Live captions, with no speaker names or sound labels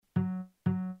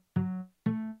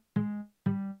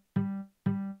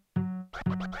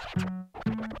Welcome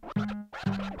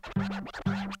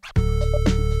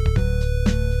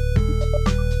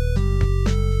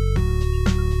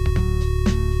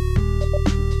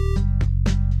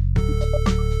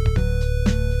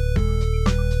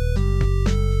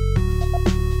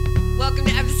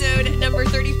to episode number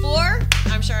 34.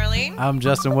 I'm Charlene. I'm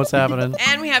Justin. What's happening?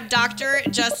 And we have Dr.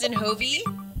 Justin Hovey.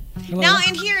 Hello. Now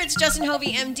in here it's Justin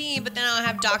Hovey M.D., but then I'll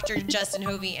have Dr. Justin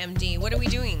Hovey M.D. What are we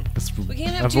doing? We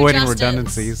can't have Avoiding two Justins.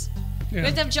 redundancies. We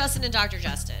have to have Justin and Dr.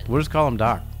 Justin. We'll just call him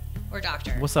Doc. Or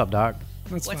Doctor. What's up, Doc?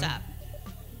 That's What's fine. up?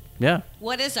 Yeah.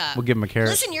 What is up? We'll give him a carrot.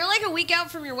 Listen, you're like a week out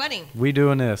from your wedding. We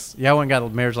doing this. Yeah, I went and got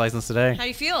a marriage license today. How do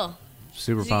you feel?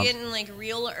 Super Is pumped. he getting like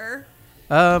realer?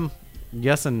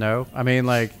 Yes and no. I mean,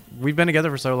 like, we've been together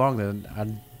for so long that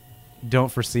I don't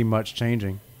foresee much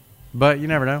changing. But you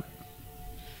never know.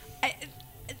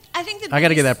 I think that I got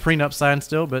to get that prenup signed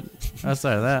still, but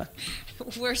outside of that.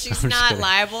 where she's I'm just not kidding.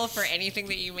 liable for anything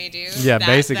that you may do. Yeah, That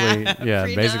basically.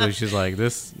 prenup. Basically, she's like,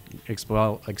 this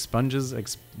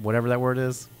expunges, whatever that word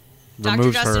is. Dr.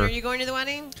 Removes Justin, her. are you going to the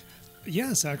wedding?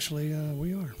 Yes, actually,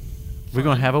 we are. We're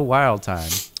going to have a wild time.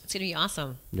 It's going to be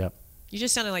awesome. Yep. You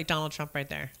just sounded like Donald Trump right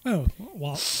there. Oh,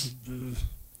 well,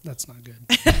 that's not good.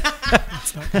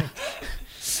 That's not good.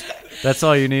 That's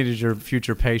all you need is your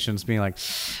future patients being like,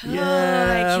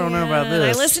 yeah, I don't know about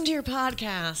this. I listened to your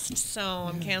podcast, so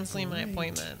I'm canceling my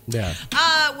appointment. Yeah.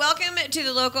 Welcome to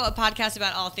the Local, a podcast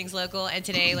about all things local. And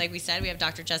today, like we said, we have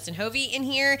Dr. Justin Hovey in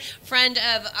here, friend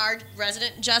of our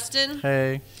resident, Justin.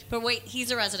 Hey, But wait, he's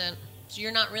a resident. So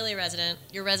you're not really a resident.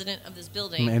 You're a resident of this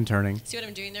building. I'm interning. See what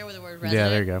I'm doing there with the word resident? Yeah,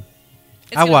 there you go.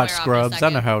 It's I gonna watch wear off in a Scrubs. I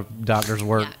second. know how doctors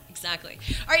work. Yeah, exactly.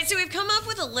 All right, so we've come up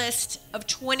with a list of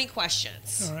 20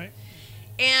 questions. All right.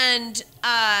 And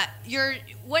you're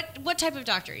what type of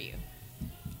doctor are you?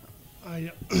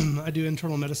 I do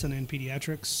internal medicine and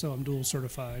pediatrics, so I'm dual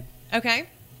certified. Okay.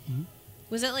 Mm-hmm.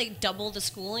 Was that like double the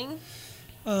schooling?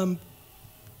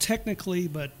 Technically,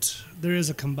 but there is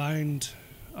a combined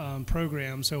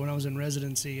program. So when I was in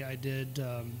residency, I did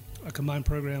a combined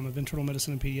program of internal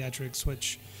medicine and pediatrics,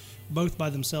 which both by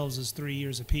themselves is 3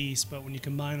 years apiece. But when you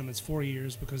combine them, it's 4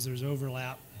 years because there's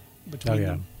overlap between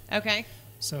them. Okay.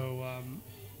 So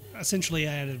essentially,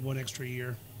 I added 1 extra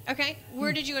year. Okay.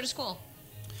 Where did you go to school?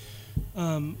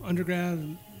 Undergrad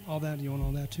and all that. You want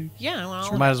all that too? Yeah,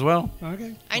 well, Might as well.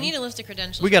 Okay. I need a list of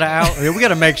credentials. We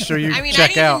gotta make sure you I mean,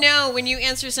 check I out. need to know when you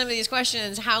answer some of these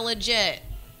questions how legit,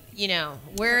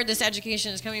 where this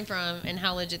education is coming from and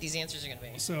how legit these answers are going to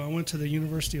be. So I went to the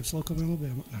University of Slocum,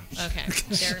 Alabama. No. Okay.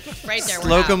 They're right there. We're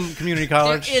Slocum out. Community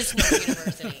College. There is no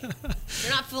university.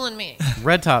 You're not fooling me.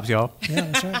 Red Tops, y'all. Yeah,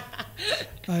 that's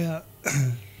right.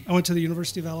 I went to the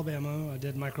University of Alabama. I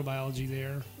did microbiology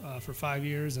there for 5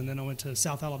 years, and then I went to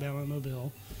South Alabama,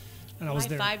 Mobile, and I was Why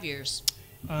there. 5 years?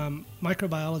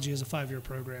 Microbiology is a 5-year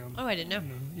program. Oh, I didn't know.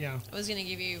 Yeah. I was going to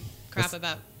give you crap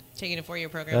about taking a 4-year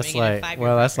program. That's making it a like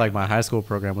 5-year that's program. like my high school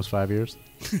program was 5 years.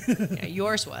 Yeah,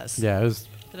 yours was. Yeah, it was.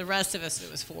 For the rest of us,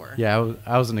 it was 4. Yeah,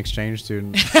 I was an exchange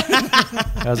student.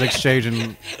 I was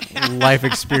exchanging life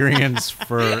experience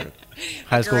for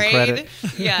high school Grade? credit.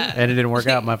 Yeah. And it didn't work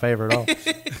out in my favor at all.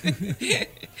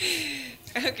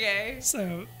 Okay.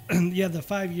 So, yeah, the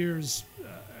 5 years,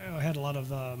 I had a lot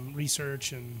of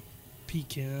research and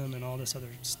PChem and all this other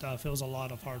stuff. It was a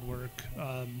lot of hard work.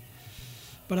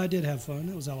 But I did have fun.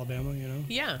 It was Alabama,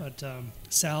 Yeah. But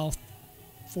South,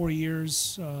 4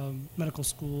 years medical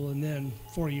school, and then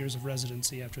 4 years of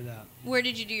residency after that Where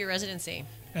did you do your residency?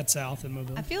 at South in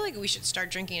Mobile. I feel like we should start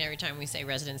drinking every time we say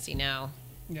residency now.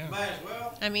 Yeah.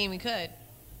 I mean, we could.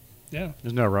 Yeah.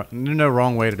 There's no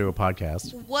wrong way to do a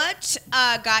podcast. What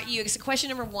got you, question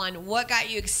number 1, what got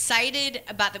you excited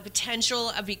about the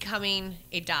potential of becoming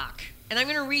a doc? And I'm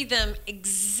going to read them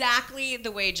exactly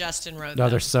the way Justin wrote No,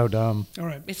 them. they're so dumb. All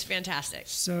right. It's fantastic.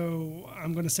 So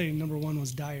I'm going to say number 1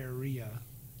 was diarrhea.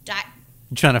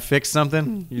 You trying to fix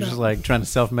something? You're just No. like trying to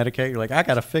self-medicate. You're like, I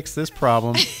got to fix this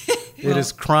problem. It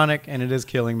is chronic and it is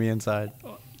killing me inside.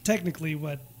 Technically,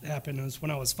 what happened was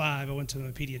when I was 5, I went to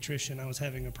a pediatrician. I was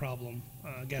having a problem,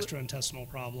 gastrointestinal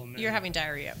problem. You're having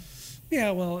diarrhea.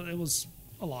 Yeah, well, it was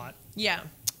a lot. Yeah.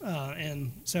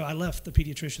 And so I left the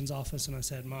pediatrician's office and I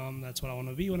said, Mom, that's what I want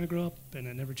to be when I grow up. And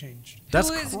it never changed. That's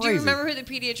Do you crazy. remember who the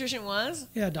pediatrician was?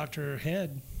 Yeah, Dr.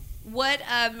 Head. What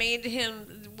made him,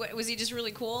 was he just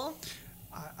really cool?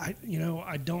 I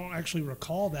don't actually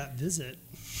recall that visit.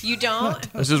 You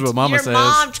don't? This is what Mama Your says.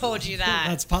 mom told you that.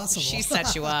 That's possible. She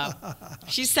set you up.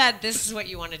 She said this is what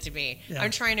you want it to be. Yeah.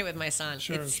 I'm trying it with my son.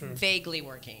 Sure, it's sure. vaguely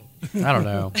working. I don't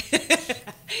know. I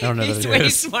don't know He's that way it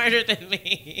is. smarter than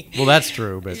me. Well, that's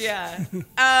true, but Yeah.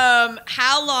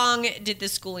 How long did the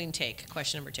schooling take?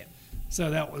 Question number 2. So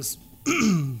that was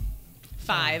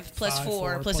 5 plus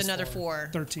 4 plus another 4.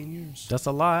 13 years. That's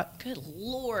a lot. Good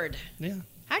Lord. Yeah.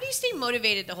 How do you stay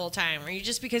motivated the whole time? Are you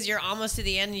just because you're almost to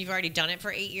the end and you've already done it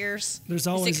for 8 years? There's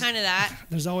always Is it kind of that?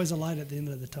 There's always a light at the end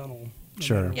of the tunnel.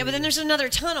 Sure. Yeah, but then there's another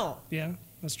tunnel. Yeah,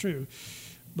 that's true.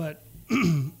 But,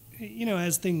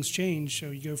 as things change,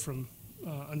 so you go from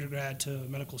undergrad to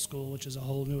medical school, which is a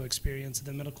whole new experience, and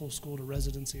then medical school to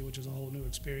residency, which is a whole new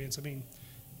experience. I mean,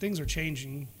 things are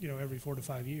changing, every 4 to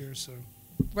 5 years. So,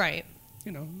 Right.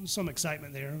 Some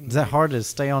excitement there. Is that hard to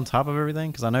stay on top of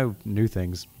everything? Because I know new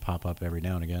things pop up every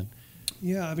now and again.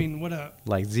 Yeah, I mean,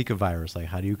 like Zika virus. Like,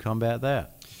 how do you combat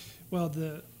that? Well,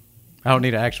 I don't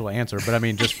need an actual answer, but I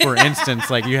mean, just for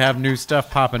instance, like you have new stuff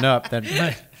popping up that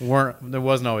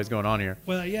wasn't always going on here.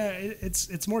 Well, yeah,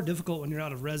 it's more difficult when you're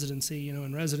out of residency.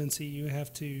 In residency, you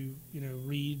have to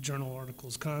read journal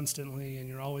articles constantly, and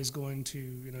you're always going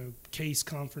to case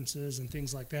conferences and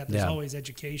things like that. There's always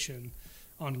education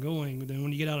ongoing. But then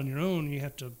when you get out on your own, you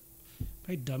have to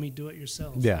do it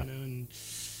yourself. Yeah. And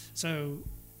so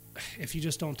if you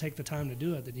just don't take the time to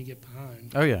do it, then you get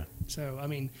behind. Oh yeah. So I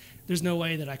mean, there's no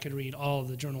way that I could read all of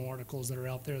the journal articles that are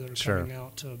out there that are coming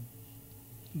out to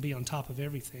be on top of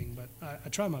everything. But I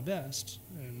try my best,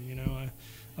 and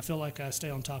I feel like I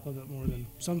stay on top of it more than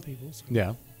some people. So.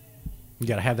 Yeah. You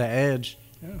got to have that edge.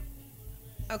 Yeah.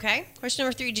 Okay. Question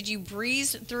number 3. Did you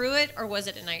breeze through it, or was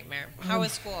it a nightmare? How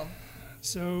was school?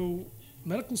 So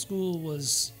medical school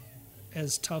was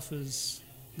as tough as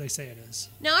they say it is.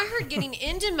 Now, I heard getting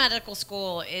into medical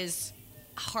school is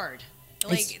hard.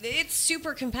 Like, it's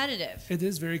super competitive. It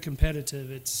is very competitive.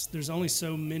 There's only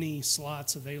so many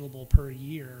slots available per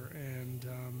year, and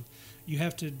you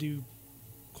have to do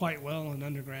quite well in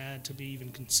undergrad to be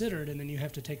even considered, and then you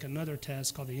have to take another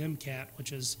test called the MCAT,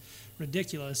 which is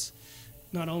ridiculous.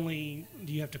 Not only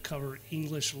do you have to cover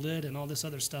English Lit and all this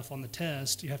other stuff on the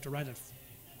test, you have to write a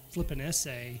flippin'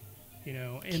 essay, in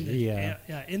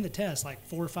the test, like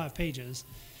 4 or 5 pages,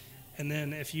 and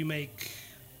then if you make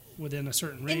within a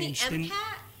certain range, in the MCAT?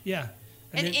 Yeah.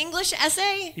 An English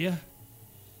essay? Yeah.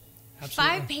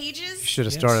 Absolutely. 5 pages? You should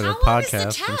have started a How long is the podcast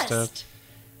and test?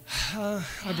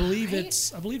 stuff. I believe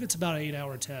it's about an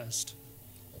 8-hour test.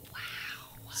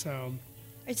 Wow. So.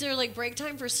 Is there like break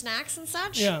time for snacks and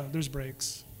such? Yeah, there's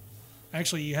breaks.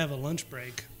 Actually, you have a lunch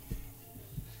break.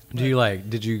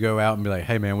 Did you go out and be like,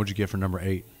 hey man, what'd you get for number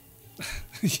 8?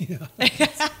 Yeah.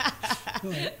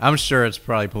 I'm sure it's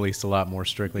probably policed a lot more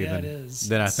strictly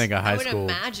than I think a high school. I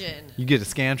would imagine. You get a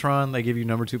Scantron, they give you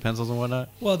number 2 pencils and whatnot.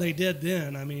 Well, they did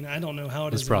then. I mean, I don't know how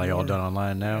it is. It's probably anymore. all done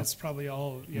online now. It's probably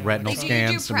all retinal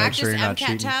scans to make sure you're not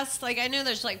cheating. Tests? Like, I know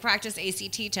there's like practice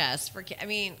ACT tests for. I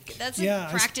mean, that's a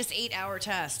practice 8-hour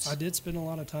test. I did spend a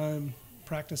lot of time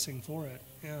practicing for it.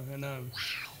 Yeah, and wow.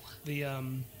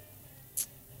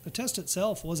 The test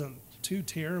itself wasn't too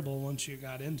terrible once you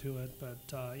got into it, but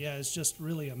it's just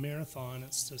really a marathon.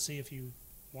 It's to see if you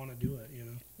want to do it,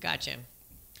 Gotcha.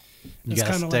 You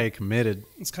got to stay committed.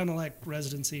 It's kind of like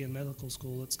residency in medical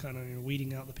school. It's kind of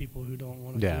weeding out the people who don't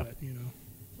want to do it,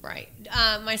 Right.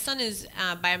 My son is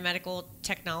biomedical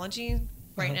technology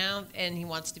right now, and he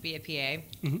wants to be a PA.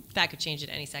 Mm-hmm. That could change at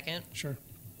any second. Sure.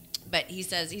 But he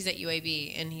says he's at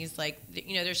UAB, and he's like,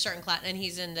 there's certain class, and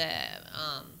he's in the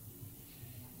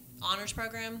honors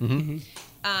program. Mm-hmm.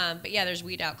 But yeah, there's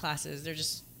weed out classes. They're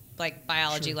just like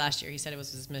biology. Last year. He said it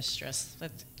was his mistress.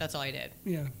 That's all he did.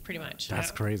 Yeah. Pretty much. That's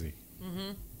crazy.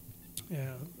 Mm-hmm.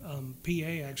 Yeah.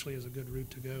 PA actually is a good route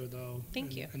to go, though.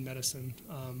 Thank you. In medicine.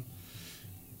 And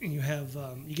you have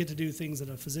you get to do things that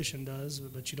a physician does,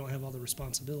 but you don't have all the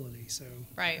responsibility. So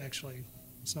actually,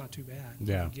 it's not too bad.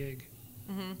 Yeah. It's a gig.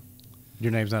 Mm-hmm.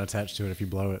 Your name's not attached to it if you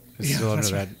blow it. It's still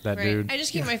under that dude. I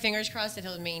just keep my fingers crossed that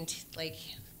he'll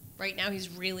right now he's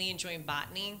really enjoying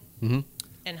botany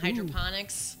and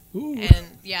hydroponics. Ooh. And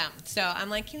so I'm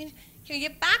like, can we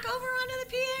get back over onto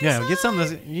the PA Yeah, side? get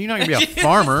something. You're not gonna be a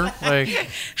farmer. Like,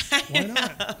 why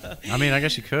not? I mean, I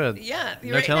guess you could. Yeah,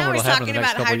 No right telling now he's what'll happen in talking the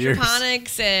next about couple years.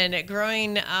 hydroponics and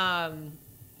growing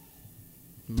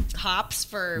hops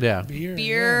for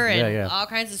beer and all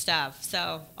kinds of stuff.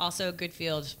 So also a good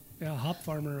field. Yeah, a hop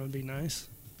farmer would be nice.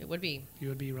 It would be. You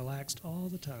would be relaxed all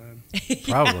the time.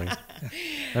 Probably.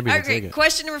 That'd be great.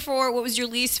 Question number 4. What was your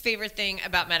least favorite thing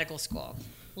about medical school?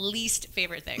 Least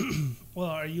favorite thing. Well,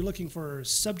 are you looking for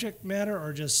subject matter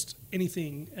or just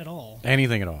anything at all?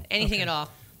 Anything at all. Anything at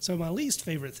all. So my least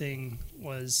favorite thing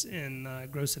was in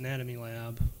gross anatomy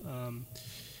lab.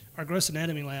 our gross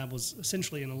anatomy lab was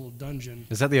essentially in a little dungeon.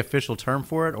 Is that the official term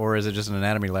for it, or is it just an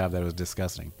anatomy lab that was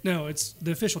disgusting? No, it's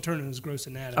the official term is gross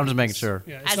anatomy. I'm just making sure.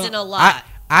 Yeah, As not, in a lot.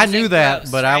 I As knew in that,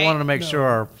 gross, but right? I wanted to make No. sure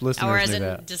our Or listeners as knew in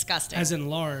that. disgusting. as in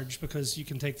large, because you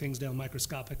can take things down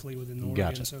microscopically within the organ,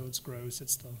 Gotcha. so it's gross.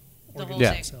 It's the The organs whole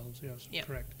thing. themselves. Yes, Yep.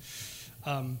 correct.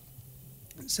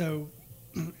 So,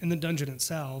 in the dungeon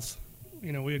itself,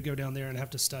 we would go down there and have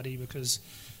to study because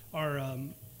our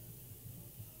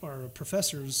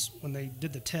professors, when they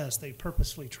did the test, they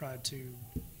purposefully tried to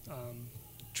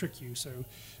trick you. So,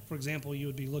 for example, you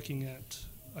would be looking at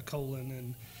a colon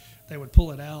and they would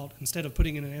pull it out. Instead of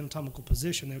putting it in an anatomical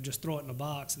position, they would just throw it in a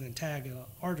box and then tag an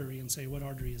artery and say, what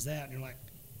artery is that? And you're like,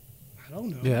 I don't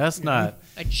know. Yeah, that's You know? not.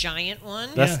 A giant one.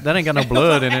 Yeah. That ain't got no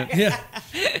blood in it. Yeah.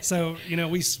 So,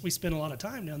 we spent a lot of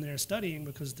time down there studying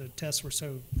because the tests were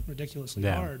so ridiculously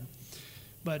Yeah. hard.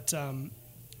 But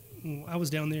I was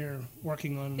down there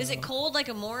working on... Is it cold like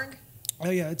a morgue? Oh,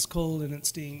 yeah, it's cold and it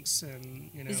stinks and,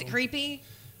 Is it creepy?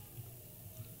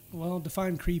 Well,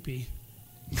 define creepy.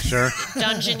 Sure.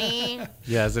 Dungeony?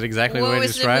 Yeah, is it exactly the What way to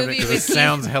was the describe it? movie Because it with Keith-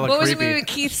 sounds hella What was the creepy. movie with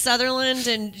Keith Sutherland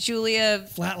and Julia?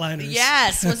 Flatliners.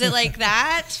 Yes. Was it like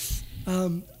that?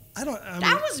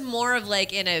 That Was more of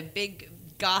like in a big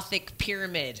Gothic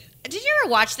pyramid. Did you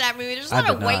ever watch that movie? There's a I lot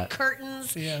of did white not.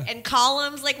 curtains Yeah. and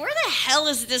columns. Like, where the hell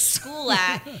is this school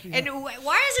at? And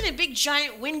why is it a big,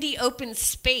 giant, windy, open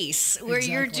space where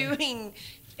you're Exactly. doing...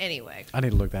 Anyway. I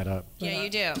need to look that up. Yeah, you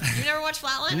do. You never watched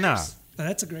Flatliners? No.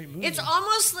 That's a great movie. It's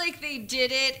almost like they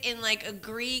did it in like a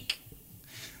Greek...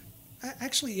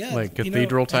 Actually, yeah. Like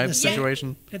cathedral at type the same-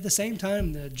 situation? At the same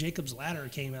time, the Jacob's Ladder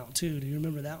came out, too. Do you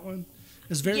remember that one?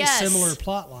 It's very Yes. similar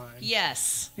plot line.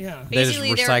 Yes. Yeah. They just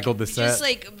Basically, they're recycled the set. Just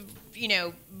like,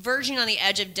 verging on the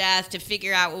edge of death to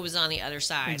figure out what was on the other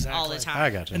side all the Exactly. time. I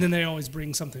got you. And then they always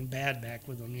bring something bad back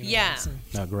with them. Yeah. So.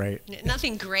 No, great.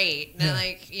 Nothing great. Not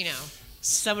like,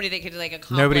 somebody that could like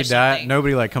accomplish Nobody died. something.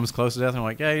 Nobody like comes close to death. And I'm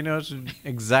like, yeah, it's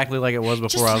exactly like it was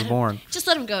before I was born. Just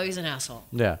let him go. He's an asshole.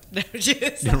 Yeah.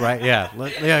 Just- You're right. Yeah.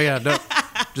 Yeah. Don't,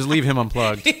 just leave him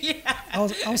unplugged.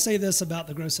 I'll say this about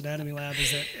the Gross Anatomy Lab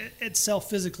is that it itself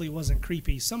physically wasn't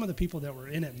creepy. Some of the people that were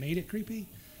in it made it creepy.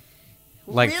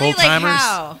 Like Really? full timers, Like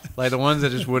how? like the ones that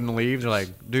just wouldn't leave. They're like,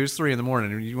 dude, it's 3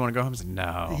 a.m. You want to go home? I said,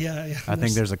 no. Yeah. I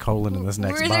think there's a colon in this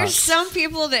next Were there box. some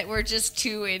people that were just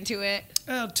too into it?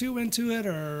 Too into it,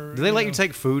 or Do they let you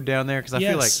take food down there? Because I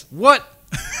feel like, Yes. what?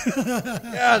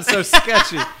 God, it's so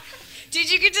sketchy. Did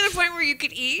you get to the point where you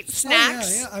could eat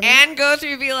snacks yeah. I mean- and go through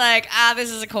and be like, this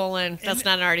is a colon. That's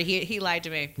not an artery. He lied to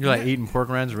me. You're like eating pork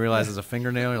rinds and realize it's a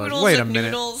fingernail. You're like, Noodles wait a and minute.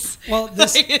 noodles. Well,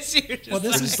 this You're just this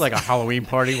Is is this like a Halloween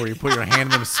party where you put your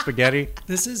hand in the spaghetti?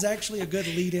 this is actually a good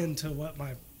lead into what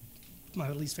my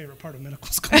least favorite part of medical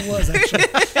school was actually.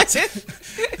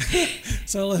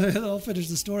 So I'll finish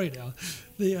the story now.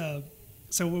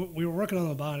 So we were working on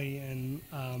the body, and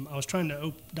I was trying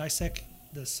to dissect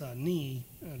this knee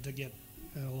to get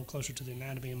a little closer to the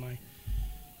anatomy, and my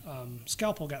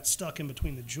scalpel got stuck in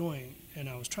between the joint, and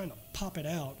I was trying to pop it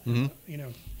out. I'm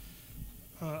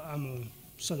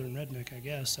a southern redneck, I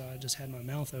guess, so I just had my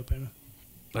mouth open.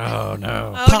 Oh,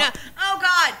 no. Oh, no. Oh,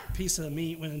 God. A piece of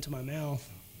meat went into my mouth.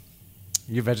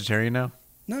 You vegetarian now?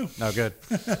 No. Oh, good.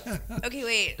 Okay,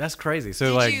 wait. That's crazy. So,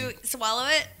 Did like, you swallow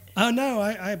it?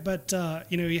 No, but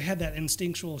you had that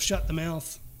instinctual shut the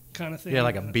mouth kind of thing. yeah,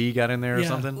 like a bee got in there or Yeah.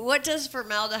 something? What does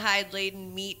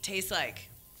formaldehyde-laden meat taste like?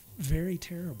 Very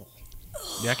terrible.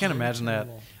 Yeah, I can't imagine that.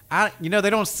 terrible. They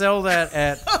don't sell that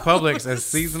at Publix as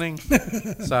seasoning,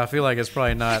 so I feel like it's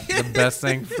probably not the best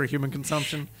thing for human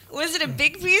consumption. Was it a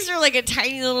big piece or like a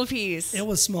tiny little piece? It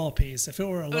was small piece. If it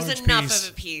were a It large was enough piece,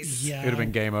 of a piece. yeah, It would have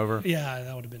been game over. Yeah,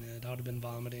 that would have been it. I would have been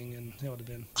vomiting, and it would have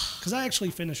been because I actually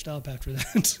finished up after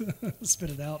that. Spit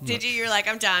it out. Did you? You're like,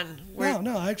 I'm done.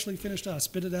 No, I actually finished up. I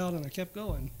spit it out, and I kept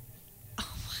going.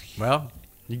 Well,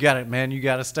 you got it, man. You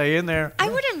got to stay in there. I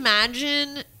would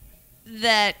imagine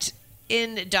that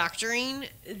in doctoring,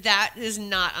 that is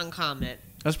not uncommon.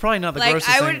 That's probably not the Like grossest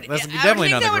I would, thing. That's I would definitely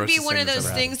think not that the would be grossest one thing of that's those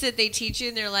ever things that they teach you,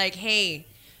 and they're like, "Hey,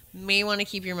 may want to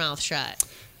keep your mouth shut."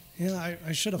 Yeah,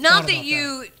 I should have. Not thought that about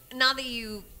you, not that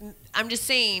you. I'm just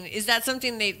saying, is that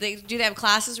something they do? They have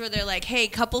classes where they're like, "Hey,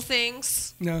 couple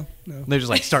things." No. They just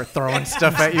like start throwing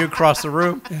stuff at you across the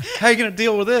room. How are you gonna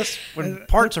deal with this when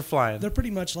parts are flying? They're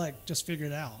pretty much like just figure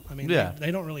it out. I mean, Yeah.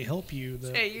 they don't really help you.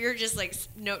 You're just like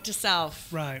note to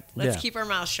self. Right. Let's Yeah. keep our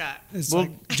mouth shut. It's Well,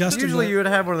 like Justin. usually you would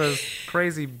have one of those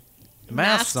crazy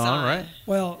Masks on, right?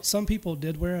 Well, some people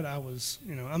did wear it. I was,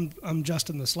 I'm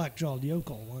Justin the slack-jawed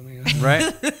yokel. I mean,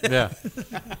 Right? Yeah.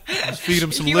 Just feed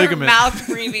him some You ligament. were mouth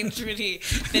breathing through the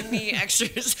knee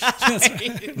exercise.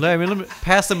 Let me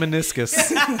pass the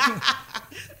meniscus.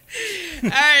 All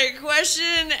right,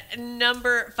 question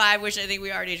number 5, which I think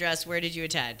we already addressed. Where did you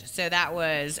attend? So that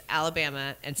was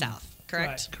Alabama and South,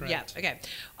 correct? Right, correct. Yeah,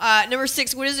 okay. Number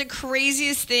 6, what is the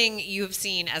craziest thing you have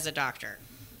seen as a doctor?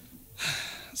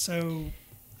 So,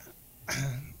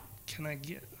 can I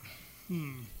get...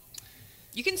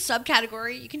 You can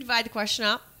subcategory. You can divide the question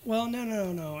up. Well,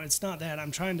 no. It's not that.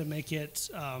 I'm trying to make it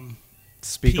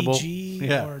Speakable.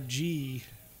 PG or G.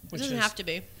 It doesn't have to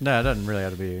be. No, it doesn't really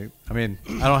have to be. I mean,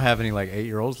 I don't have any like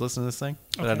 8-year-olds listening to this thing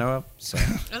that I Okay. know of. So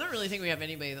I don't really think we have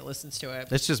anybody that listens to it.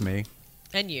 it's just me.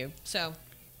 And you. So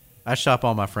I shop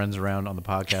all my friends around on the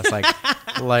podcast,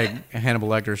 like Hannibal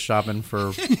Lecter's shopping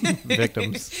for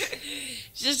victims.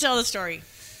 just tell the story.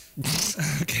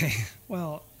 Okay.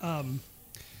 Well,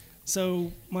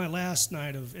 so my last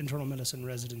night of internal medicine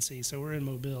residency, so we're in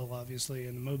Mobile, obviously,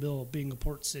 and Mobile being a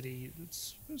port city,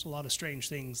 there's a lot of strange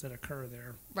things that occur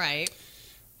there. Right.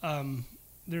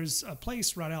 There's a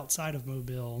place right outside of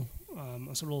Mobile,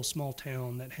 it's a little small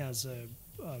town that has a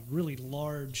really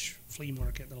large flea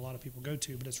market that a lot of people go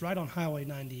to, but it's right on Highway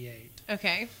 98.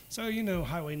 Okay. So,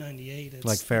 Highway 98. It's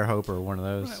Like Fairhope or one of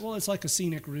those. Right, well, it's like a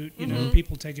scenic route. You know,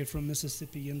 people take it from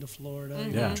Mississippi into Florida.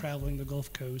 Yeah. Traveling the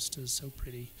Gulf Coast is so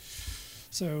pretty.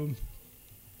 So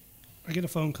I get a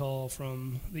phone call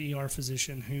from the ER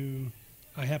physician who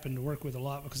I happen to work with a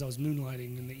lot because I was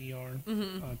moonlighting in the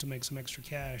ER to make some extra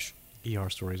cash. ER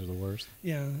stories are the worst.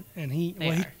 Yeah, and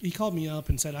he called me up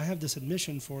and said, I have this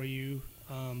admission for you.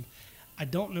 I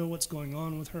don't know what's going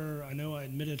on with her. I know I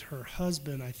admitted her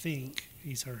husband, I think.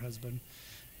 He's her husband.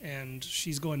 And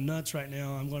she's going nuts right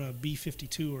now. I'm going to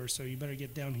B-52 her, so you better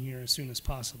get down here as soon as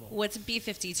possible. What's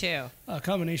B-52? A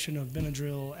combination of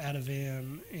Benadryl,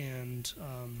 Ativan, and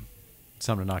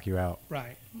Something to knock you out.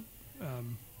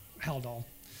 Haldol.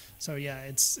 So yeah,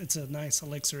 it's a nice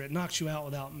elixir. It knocks you out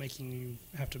without making you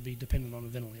have to be dependent on a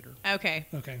ventilator. Okay.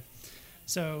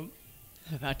 So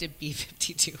I'm about to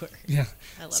B-52 her. yeah.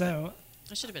 I love So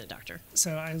I should have been a doctor.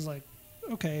 So I was like,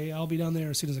 okay, I'll be down there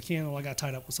as soon as I can. Well, I got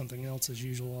tied up with something else, as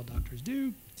usual, all doctors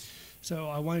do. So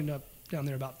I wind up down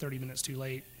there about 30 minutes too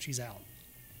late. She's out.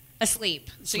 Asleep.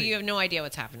 So you have no idea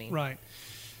what's happening. Right.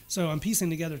 So I'm piecing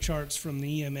together charts from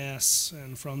the EMS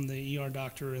and from the ER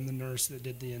doctor and the nurse that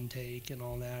did the intake and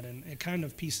all that, and it kind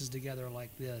of pieces together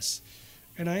like this.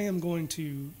 And I am going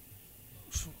to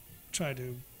try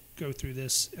to go through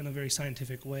this in a very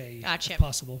scientific way, Gotcha. if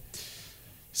possible.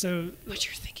 So What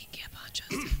you're thinking, Gib, on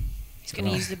Justin. He's going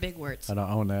to use the big words. I don't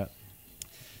own that.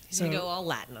 He's going to go all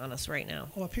Latin on us right now.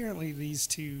 Well, apparently these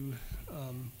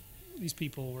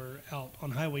people were out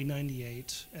on Highway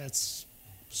 98. It's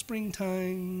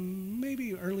springtime,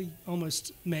 maybe early,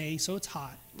 almost May, so it's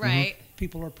hot. Right.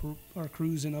 People are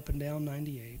cruising up and down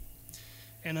 98.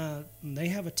 And they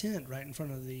have a tent right in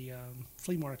front of the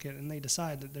flea market, and they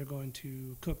decide that they're going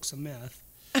to cook some meth.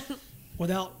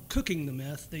 Without cooking the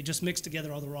meth, they just mix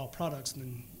together all the raw products and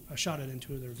then shot it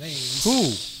into their veins.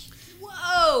 Ooh.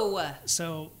 Whoa!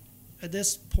 So at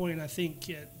this point, I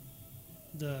think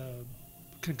the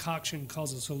concoction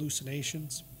causes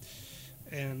hallucinations.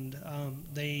 And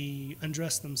they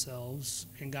undressed themselves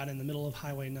and got in the middle of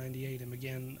Highway 98 and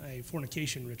began a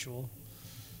fornication ritual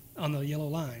on the yellow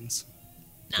lines.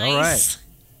 Nice. All right.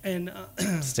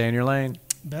 And Stay in your lane.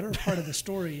 better part of the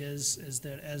story is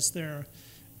that as they're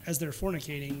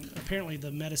fornicating, apparently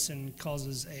the medicine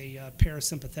causes a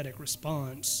parasympathetic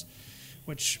response,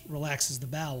 which relaxes the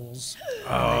bowels.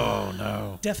 Oh,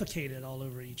 no. Defecated all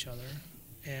over each other.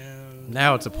 And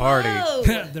Now it's a party. Whoa.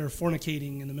 they're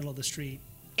fornicating in the middle of the street.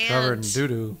 Covered in And-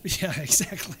 doo-doo. Yeah,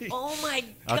 exactly. Oh my god.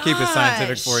 I'll keep it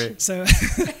scientific for you. So,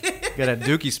 Get that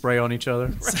dookie spray on each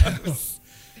other.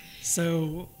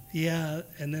 so yeah,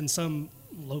 and then some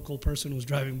local person was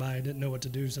driving by and didn't know what to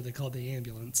do, so they called the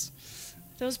ambulance.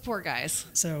 Those poor guys.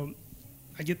 So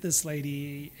I get this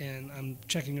lady, and I'm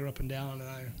checking her up and down, and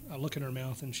I look in her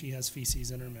mouth, and she has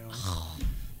feces in her mouth.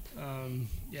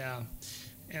 Yeah.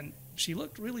 And she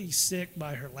looked really sick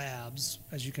by her labs,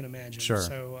 as you can imagine. Sure.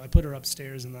 So I put her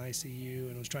upstairs in the ICU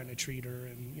and was trying to treat her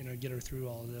and, get her through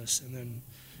all of this. And then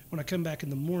when I come back in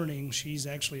the morning, she's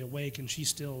actually awake, and she's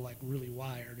still, like, really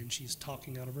wired, and she's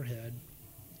talking out of her head.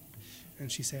 And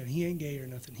she said, he ain't gay or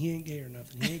nothing. He ain't gay or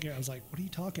nothing. He ain't gay. I was like, what are you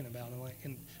talking about?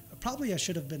 And probably I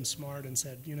should have been smart and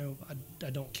said, I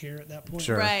don't care at that point.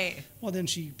 Sure. Right. Well, then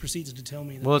she proceeds to tell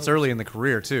me that. Well, it's early in the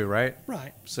career, too, right?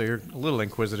 Right. So you're a little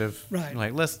inquisitive. Right.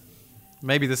 Like,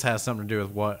 maybe this has something to do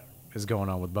with what is going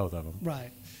on with both of them.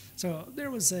 Right. So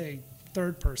there was a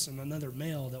third person, another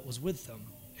male, that was with them,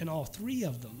 and all three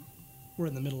of them were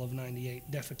in the middle of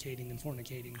 98 defecating and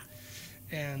fornicating.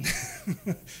 And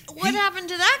What happened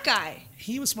to that guy?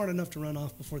 he was smart enough to run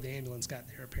off before the ambulance got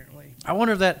there, apparently. I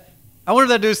wonder if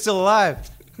that dude's still alive.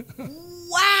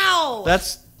 Wow.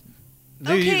 That's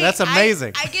that's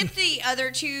amazing. I get the other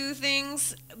two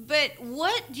things, but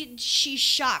what did she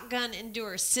shotgun into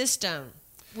her system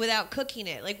without cooking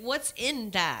it? Like, what's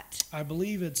in that? I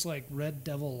believe it's like red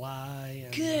devil lye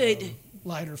and Good.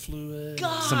 lighter fluid.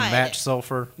 God. Some match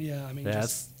sulfur. Yeah, I mean, Yeah,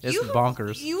 just, it's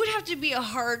bonkers. You would have to be a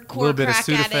hardcore Little bit of crack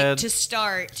Sudafed. addict to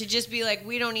start to just be like,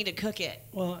 we don't need to cook it.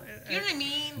 well, You know what I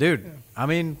mean? Dude, I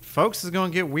mean, folks is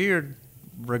going to get weird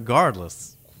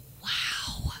regardless.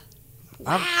 Wow.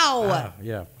 I'm- Wow.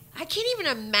 yeah. I can't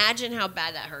even imagine how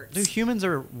bad that hurts. Dude, humans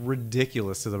are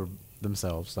ridiculous to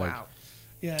themselves. Like, Wow.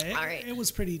 yeah, All right. it was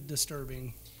pretty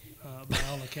disturbing by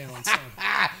all accounts. So,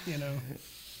 you know,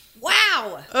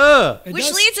 Wow. it Which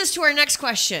does, leads us to our next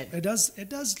question. it does.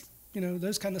 You know,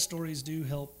 those kind of stories do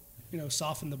help. You know,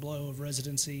 soften the blow of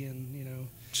residency, and you know,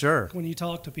 sure. when you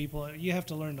talk to people, you have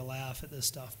to learn to laugh at this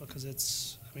stuff because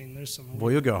it's. I mean, there's some. Well,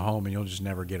 you'll go home and you'll just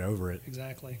never get over it.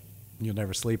 Exactly. You'll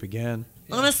never sleep again.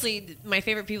 Yeah. Honestly, my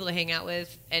favorite people to hang out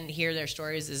with and hear their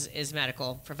stories is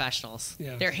medical professionals.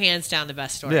 Yeah. They're hands down the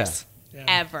best stories Yeah.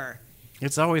 ever.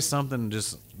 It's always something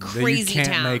just that you Crazy can't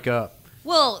town. make up.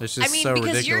 Well, It's I just mean, so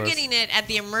because you're ridiculous. getting it at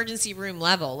the emergency room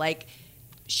level. Like,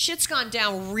 shit's gone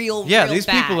down real Yeah, real these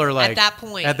bad people are like at that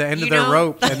point. at the end you of their know?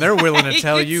 rope, and they're willing to Like,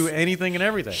 tell you it's- anything and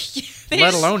everything, They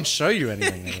let just- alone show you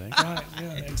anything. And everything. Right.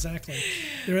 Yeah. Exactly.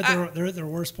 They're at their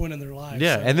worst point in their life.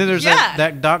 Yeah, so, and then there's Yeah.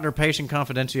 that doctor-patient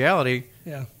confidentiality.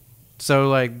 yeah. So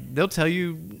like they'll tell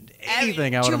you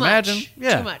anything. I would Too imagine. much.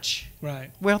 Yeah. Too much.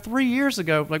 Right. Well, 3 years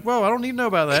ago, like, whoa, I don't need to know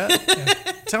about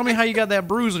that. Tell me how you got that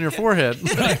bruise on your forehead.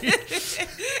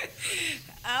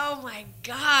 Oh my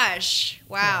gosh!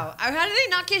 Wow. How did they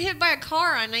not get hit by a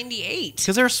car on 98?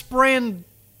 Because they're spraying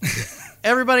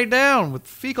everybody down with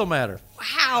fecal matter.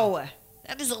 Wow,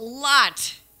 that is a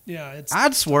lot. Yeah. It's.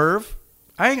 I'd swerve.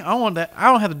 I want that.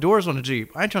 I don't have the doors on the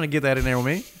Jeep. I ain't trying to get that in there with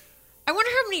me. I wonder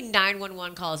how many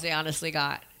 911 calls they honestly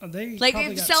got. They Like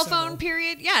probably a got cell several. phone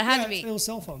period? Yeah, it had Yeah, to be. it was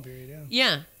cell phone period. Yeah.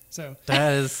 Yeah. So.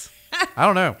 That is, I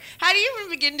don't know. How do you even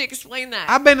begin to explain that?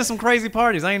 I've been to some crazy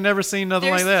parties. I ain't never seen nothing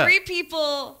There's like that. 3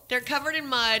 people. They're covered in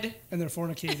mud, And they're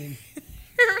fornicating.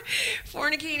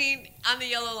 fornicating on the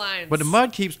yellow lines. But the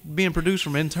mud keeps being produced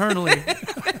from internally.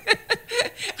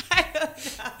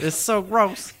 It's so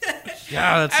gross.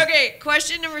 Yeah, that's, Okay,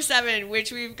 question number 7,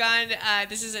 which we've gone.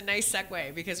 This is a nice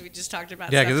segue because we just talked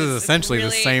about. yeah, stuff because this is that's essentially the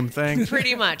really same thing.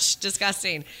 Pretty much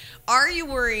disgusting. Are you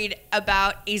worried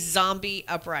about a zombie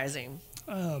uprising?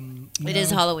 It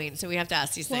is Halloween, so we have to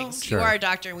ask these Well, things. Sure. You are a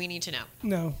doctor, and we need to know.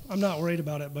 No, I'm not worried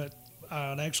about it, but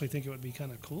I'd actually think it would be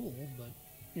kind of cool. But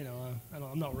you know,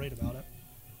 I'm not worried about it.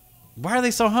 Why are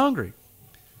they so hungry?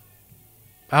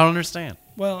 I don't understand.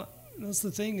 Well, that's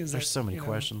the thing is There's that, so many you know,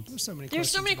 questions. There's so many.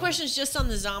 There's so many about it. questions just on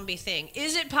the zombie thing.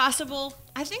 Is it possible?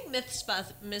 I think myth.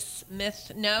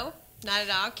 No, not at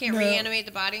all. Can't No. reanimate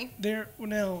the body. There. Well,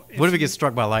 now, What if it you- gets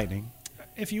struck by lightning?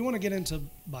 If you want to get into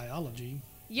biology,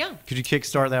 Yeah. Could you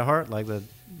kickstart that heart like the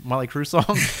Motley Crue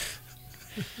song?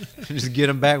 Just get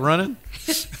him back running?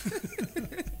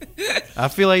 I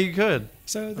feel like you could.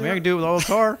 so I mean, there, I could do it with all the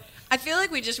car. I feel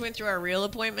like we just went through our real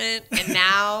appointment, and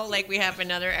now like we have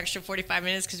another extra 45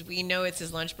 minutes because we know it's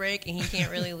his lunch break, and he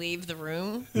can't really leave the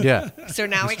room. Yeah. So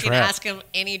now we He's can trapped. ask him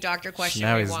any doctor question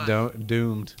Now we he's want.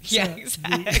 doomed. Yeah, So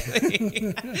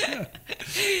exactly.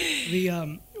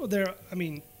 well,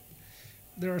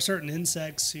 there are certain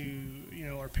insects who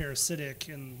are parasitic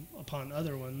and upon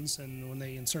other ones, and when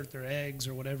they insert their eggs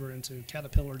or whatever into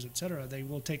caterpillars, etc., they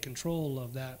will take control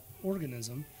of that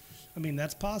organism. I mean,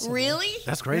 that's possible. Really?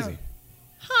 That's crazy. Yeah.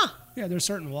 Huh. Yeah, there's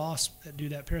certain wasps that do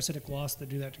that, parasitic wasps that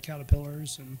do that to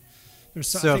caterpillars, and there's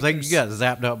So if you got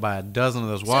zapped up by a dozen of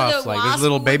those wasps, the like there's wasp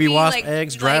little would baby be, wasp like-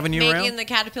 eggs like driving you making around, the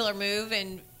caterpillar move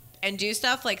and do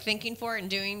stuff like thinking for it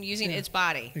and using Yeah. its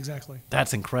body. exactly.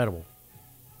 that's incredible.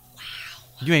 Wow.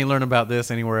 You ain't learning about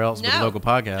this anywhere else but No, the local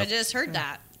podcast. I just heard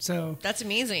that. So, That's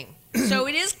amazing. So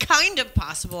it is kind of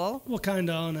possible. well, kind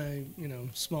of on a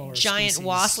smaller Giant species.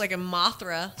 wasp, like a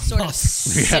Mothra sort of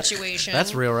Yeah. situation.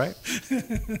 That's real, right?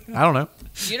 I don't know.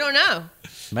 You don't know.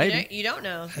 Maybe. You don't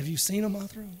know. Have you seen a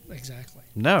Mothra? Exactly.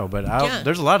 No, but Yeah.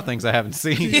 there's a lot of things I haven't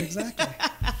seen. Exactly.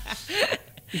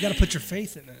 You got to put your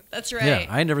faith in it. That's right. Yeah,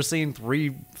 I ain't never seen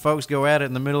 3 folks go at it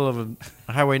in the middle of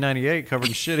a Highway 98 covered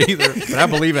in shit either, but I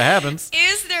believe it happens.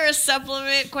 Is there a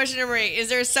supplement? Question number 8. Is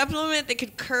there a supplement that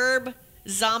could curb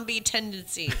zombie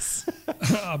tendencies?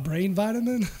 A brain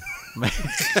vitamin?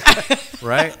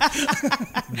 Right?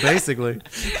 Basically.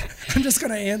 I'm just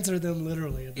going to answer them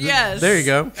literally. Yes. There you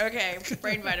go. Okay,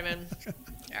 brain vitamin.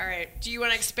 All right. Do you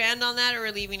want to expand on that, or are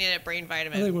we leaving it at brain I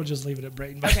vitamin? think we'll just leave it at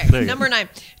brain Okay, vitamin. number 9.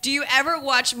 Do you ever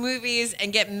watch movies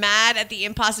and get mad at the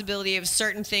impossibility of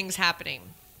certain things happening?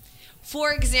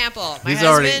 For example, my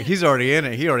husband... He's already in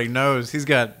it. He already knows. He's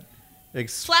got...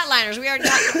 Flatliners. We already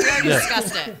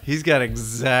discussed it. He's got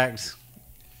exact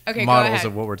Okay, go models ahead.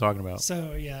 of what we're talking about.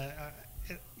 So, yeah,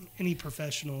 any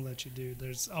professional that you do,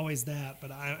 there's always that.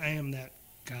 But I am that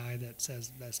guy that says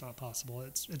that's not possible.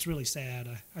 It's really sad.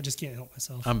 I just can't help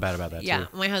myself. I'm bad about that, Yeah,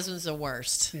 too. my husband's the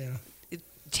worst. Yeah.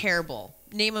 Terrible.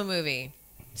 Name a movie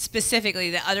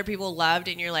specifically that other people loved,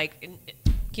 and you're like,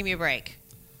 give me a break.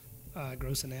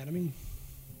 Gross Anatomy.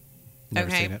 Never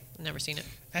okay, seen it. never seen it.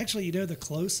 Actually, the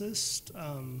closest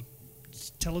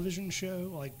television show,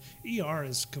 like ER,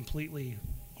 is completely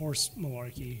horse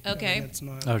malarkey. Okay. That's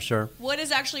not Oh, sure. What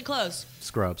is actually close?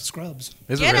 Scrubs. Scrubs.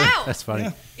 Is Get it really? out! That's funny.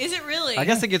 Yeah. Is it really? I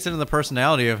guess it gets into the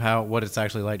personality of what it's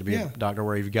actually like to be Yeah. a doctor,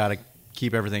 where you've got to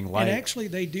keep everything light. And actually,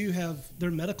 they do have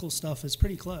their medical stuff is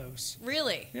pretty close.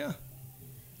 Really? Yeah.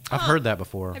 I've heard that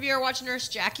before. Have you ever watched Nurse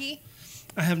Jackie?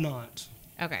 I have not.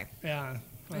 Okay. Yeah.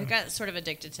 I got sort of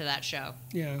addicted to that show.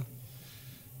 Yeah.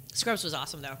 Scrubs was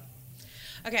awesome, though.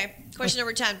 Okay, question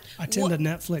number 10. I tend to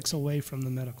Netflix away from the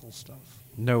medical stuff.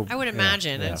 No, I would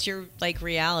imagine. Yeah. It's your,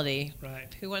 reality. Right.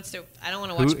 Who wants to... I don't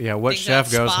want to watch... What things chef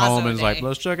about goes spas home all and is day. like,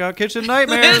 let's check out Kitchen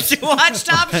Nightmares? Let's watch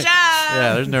Top Chef!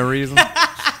 Yeah, there's no reason.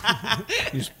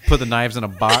 You just put the knives in a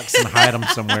box and hide them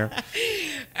somewhere.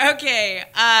 Okay,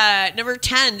 number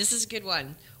 10. This is a good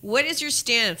one. What is your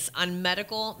stance on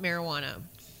medical marijuana?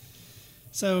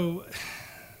 So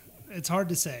it's hard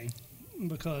to say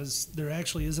because there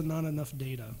actually isn't not enough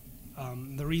data.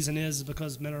 The reason is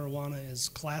because marijuana is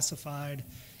classified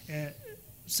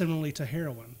similarly to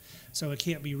heroin, so it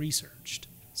can't be researched.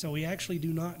 So we actually do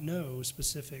not know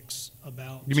specifics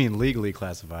about. You mean legally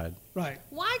classified? Right?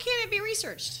 Why can't it be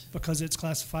researched? Because it's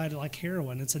classified like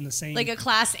heroin. It's in the same Like a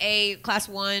Class A, Class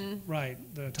 1? right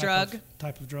the type drug?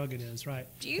 type of drug it is. Right?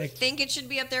 Do you think it should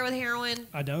be up there with heroin?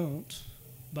 I don't,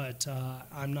 but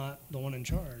I'm not the one in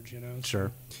charge.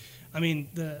 Sure. I mean,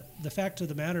 the fact of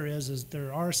the matter is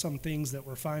there are some things that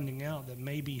we're finding out that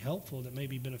may be helpful, that may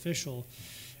be beneficial,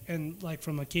 and like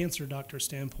from a cancer doctor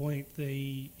standpoint,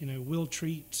 they will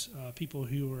treat people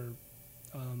who are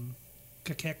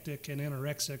cachectic and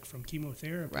anorexic from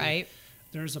chemotherapy. Right.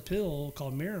 There's a pill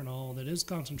called Marinol that is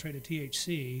concentrated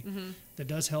THC that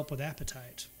does help with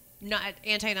appetite. Not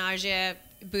anti-nausea,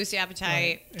 boost the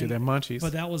appetite. Right. Do them munchies.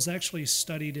 But that was actually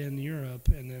studied in Europe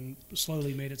and then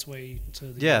slowly made its way to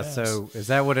the Yeah, US. so is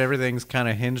that what everything's kind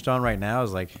of hinged on right now?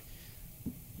 Is like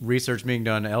research being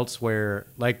done elsewhere?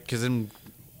 Like, because in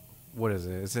what is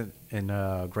it? Is it in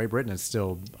Great Britain? It's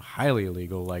still highly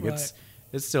illegal. Like Right.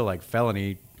 it's still like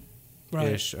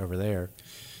felony-ish over there.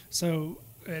 So,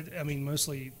 I mean,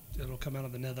 mostly it'll come out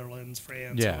of the Netherlands,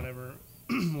 France, Yeah. whatever,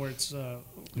 where it's A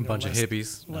bunch of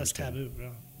hippies. No, I'm less just kidding. taboo. Yeah.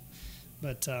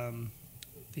 But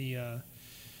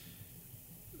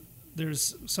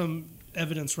there's some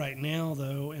evidence right now,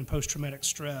 though, in post-traumatic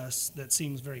stress that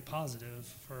seems very positive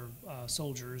for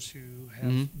soldiers who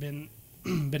have been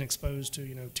exposed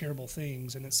to terrible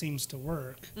things, and it seems to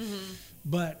work.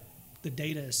 But the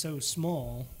data is so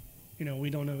small. We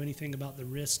don't know anything about the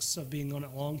risks of being on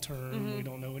it long term. We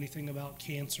don't know anything about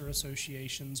cancer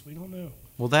associations. We don't know.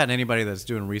 Well, that and anybody that's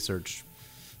doing research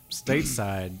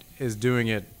stateside is doing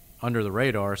it under the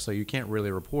radar, so you can't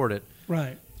really report it.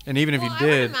 Right. And even if Well, you I would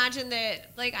did, imagine that,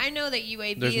 I know that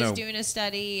UAB There's is no- doing a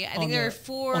study. I On think there the- are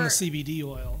 4... on the CBD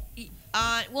oil.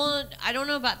 Well, I don't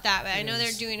know about that, but I It know they're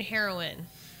is. doing heroin.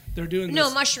 They're doing No,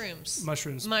 this- mushrooms.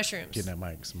 mushrooms. Mushrooms. getting that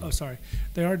mic. Some Oh, sorry.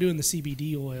 They are doing the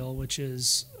CBD oil, which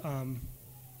is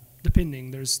depending.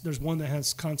 There's one that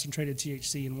has concentrated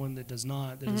THC and one that does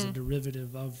not. That is a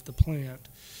derivative of the plant.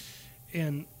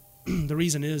 And the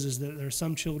reason is that there are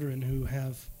some children who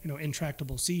have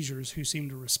intractable seizures who seem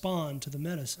to respond to the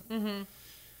medicine.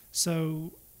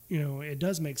 So it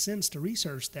does make sense to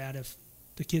research that if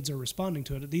the kids are responding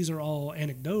to it. These are all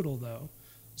anecdotal though.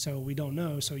 So we don't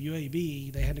know. So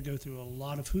UAB, they had to go through a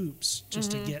lot of hoops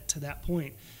just to get to that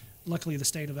point. Luckily, the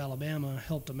state of Alabama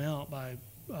helped them out by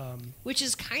Which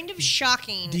is kind of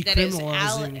shocking that it's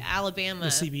decriminalizing Alabama. the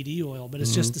CBD oil, but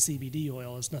it's just the CBD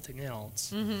oil. It's nothing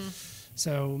else.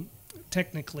 So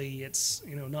technically, it's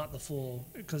not the full,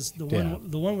 because the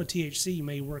one with THC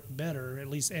may work better. At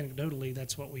least anecdotally,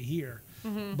 that's what we hear.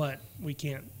 But we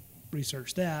can't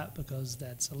research that because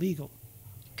that's illegal.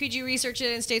 Could you research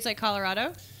it in states like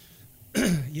Colorado?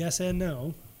 Yes and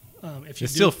no. If you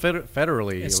It's do, still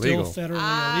federally it's illegal. still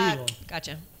federally illegal.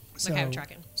 Gotcha. So, Okay, I'm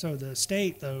tracking. So the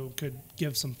state, though, could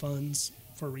give some funds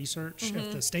for research Mm-hmm.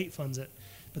 if the state funds it,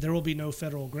 but there will be no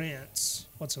federal grants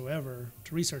whatsoever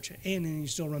to research it. And then you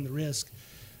still run the risk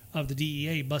of the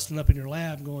DEA busting up in your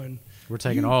lab going, We're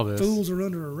taking "You all this." fools are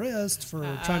under arrest for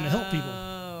trying to help people."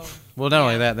 Oh. Well, not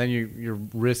only that, then you're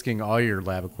risking all your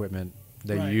lab equipment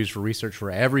that Right. you use for research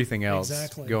for everything else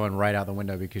Exactly. going right out the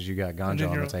window because you got And ganja then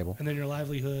on your- the table. And then your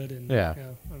livelihood and Yeah.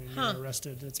 I mean, Huh. you're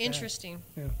arrested. It's bad. Interesting.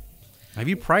 Yeah. Have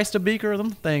you priced a beaker?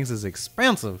 Them things is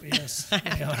expensive. Yes.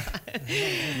 They are.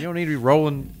 You don't need to be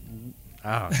rolling.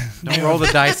 Don't roll the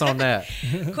dice on that.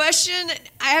 Question.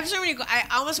 I have so many. I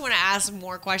almost want to ask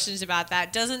more questions about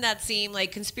that. Doesn't that seem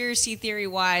like conspiracy theory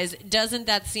wise? Doesn't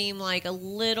that seem like a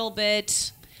little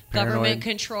bit government Paranoid?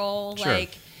 control? Sure.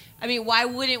 Like, I mean, why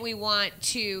wouldn't we want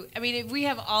to? I mean, if we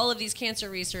have all of these cancer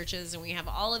researches and we have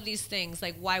all of these things,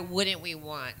 like, why wouldn't we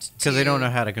want? Because they don't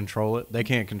know how to control it. They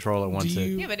can't control it once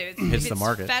you- Yeah, but if hits it's the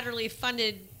market. federally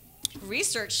funded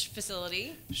research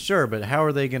facility. Sure, but how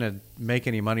are they going to make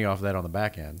any money off that on the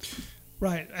back end?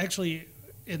 Right. Actually,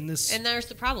 in this. And there's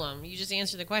the problem. You just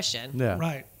answered the question. Yeah.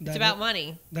 Right. It's about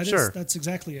money. Sure. That's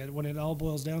exactly it. When it all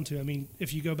boils down to, I mean,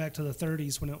 if you go back to the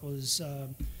 30s when it was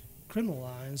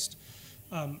criminalized,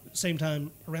 same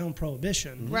time around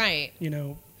Prohibition, Right. you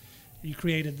know, you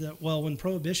created when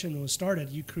Prohibition was started,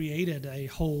 you created a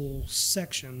whole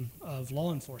section of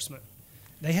law enforcement.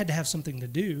 They had to have something to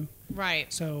do.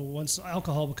 Right. So once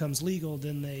alcohol becomes legal,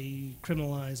 then they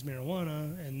criminalize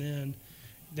marijuana, and then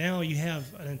now you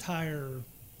have an entire,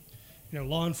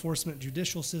 law enforcement,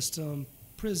 judicial system,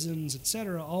 prisons,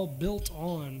 etc., all built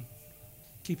on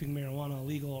keeping marijuana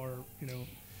legal, or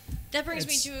That brings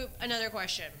me It's- to another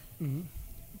question. Mhm.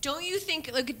 Don't you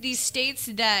think, look at these states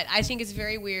that I think it's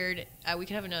very weird. We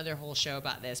could have another whole show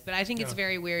about this, but I think it's Yeah.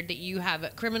 very weird that you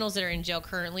have criminals that are in jail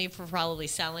currently for probably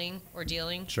selling or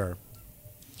dealing, Sure.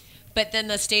 but then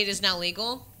the state is now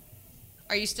legal.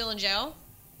 Are you still in jail?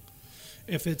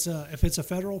 If it's a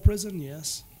federal prison,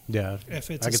 yes. Yeah.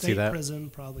 If it's I a could see state that. prison,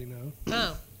 probably no.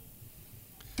 Oh,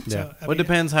 Yeah. So, I Well, it mean-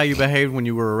 depends how you behaved when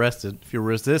you were arrested. If you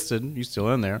resisted, you're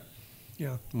still in there,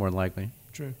 Yeah, more than likely.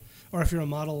 true. Or if you're a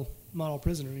model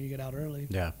prisoner, you get out early.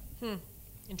 Yeah.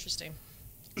 interesting.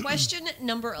 Question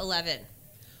number 11.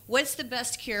 What's the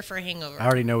best cure for a hangover? I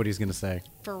already know what he's going to say.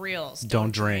 For reals.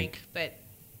 Don't drink. But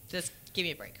just give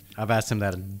me a break. I've asked him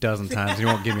that a dozen times. He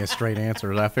won't give me a straight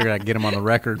answer. I figured I'd get him on the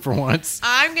record for once.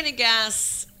 I'm going to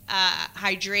guess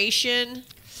hydration,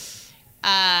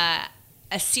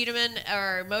 acetamin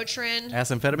or Motrin.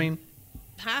 Amphetamine?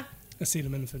 Huh?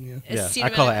 Acetaminophen, yeah. Yeah. I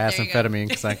Acetamin- call it there you go. amphetamine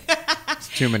because it's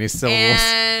too many syllables.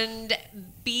 And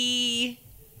B12?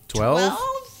 12?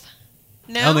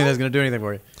 No. I don't think that's going to do anything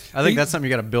for you. I think B- that's something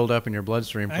you got to build up in your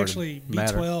bloodstream for Actually, it to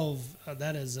matter. B12,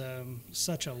 that is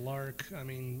such a lark. I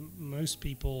mean, most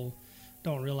people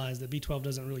don't realize that B12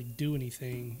 doesn't really do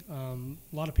anything.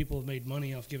 A lot of people have made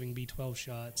money off giving B12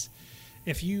 shots.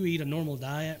 If you eat a normal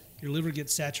diet, your liver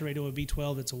gets saturated with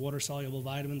B12. It's a water-soluble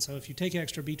vitamin. So if you take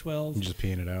extra B12, You're just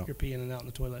peeing it out. you're peeing it out in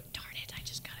the toilet. Darn it, I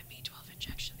just got a B12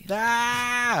 injection.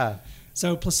 Ah!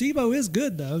 So placebo is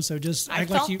good, though. So just I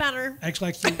act felt like you better. act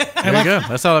like you There you go.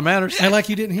 That's all that matters. act like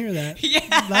you didn't hear that.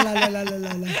 Yeah. La la la la la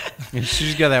la la. And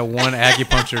she's got that one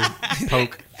acupuncture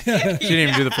poke. She didn't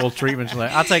even do the full treatment. She's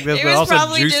like, I'll take this, It but was also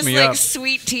probably juice just me like up.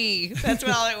 sweet tea. That's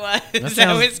all it was. That I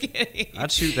sounds- was kidding.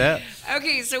 I'd shoot that.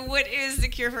 Okay, so what is the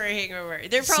cure for a hangover?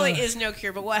 There probably So- is no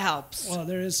cure, but what helps? Well,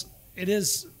 it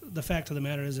is the fact of the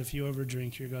matter is if you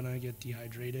overdrink, you're gonna get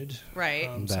dehydrated. Right.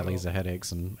 That leads to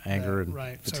headaches and anger and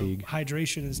right. fatigue. So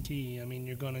hydration is key. I mean,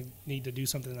 you're gonna need to do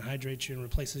something that hydrates you and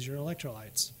replaces your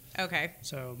electrolytes. Okay.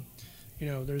 So,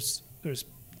 there's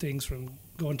things from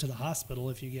going to the hospital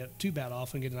if you get too bad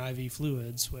off and get an IV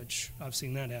fluids, which I've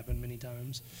seen that happen many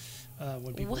times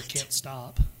when people What? can't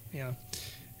stop. Yeah,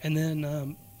 and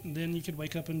then you could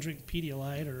wake up and drink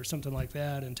Pedialyte or something like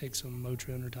that and take some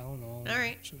Motrin or Tylenol. All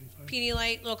right. Should be fine.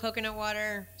 Pedialyte, little coconut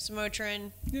water, some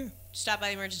Motrin. Yeah. Stop by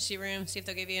the emergency room, see if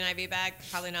they'll give you an IV bag.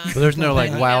 Probably not. But there's no like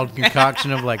Yeah. wild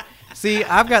concoction of like, see,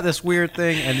 I've got this weird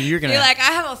thing, and you're gonna. You're like, I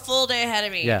have a full day ahead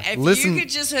of me. Yeah, If listen- you could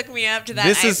just hook me up to that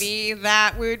This IV,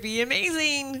 that would be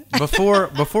amazing.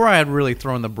 before I had really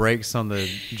thrown the brakes on the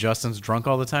Justin's drunk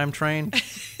all the time train,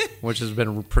 which has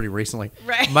been pretty recently.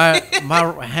 Right. My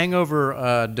hangover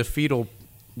defeatal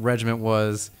regiment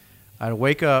was I'd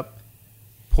wake up,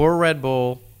 pour Red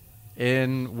Bull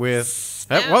in with.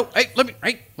 Hey, let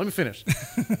me finish.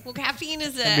 Well, caffeine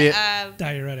is Be it-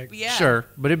 Diuretic. yeah. Sure,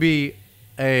 but it'd be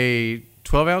a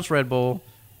 12-ounce Red Bull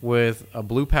with a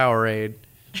blue Powerade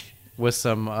with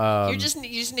some you just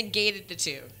negated the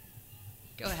two.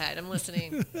 Go ahead, I'm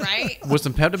listening. Right? with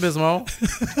some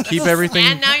Pepto-Bismol. Keep everything.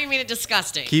 And now you mean it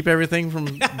disgusting. Keep everything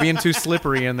from being too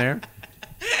slippery in there.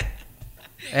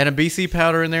 And a BC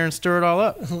powder in there and stir it all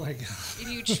up. Oh my god! If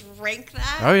you drank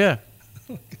that, Oh yeah.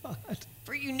 Oh god!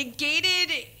 you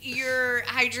negated your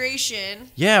hydration,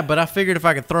 Yeah, but I figured if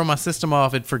I could throw my system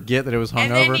off, it'd forget that it was and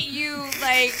hungover. then you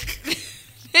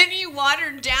then you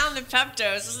watered down the Pepto,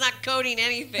 so it's not coating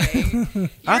anything.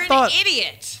 You're an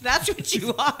idiot. That's what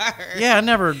you are. Yeah, I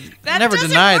never That never doesn't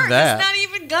denied work. that. It's not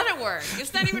even gonna work.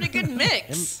 It's not even a good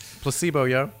mix. Placebo,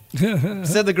 yo.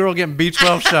 Said the girl getting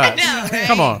B12 shots. know, right?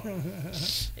 Come on.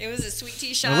 It was a sweet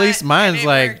tea shot. At least mine's and it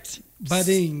like- worked.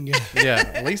 Budding. Yeah,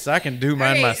 at least I can do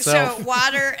mine Okay, myself. So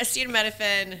water,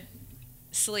 acetaminophen,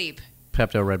 sleep,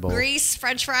 Pepto Red Bull. grease,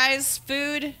 French fries,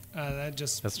 food. That's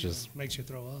just makes you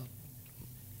throw up.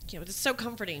 Yeah, but it's so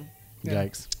comforting. Yeah.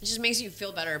 Yikes. It just makes you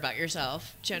feel better about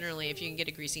yourself. Generally, if you can get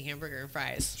a greasy hamburger and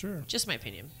fries. Sure. Just my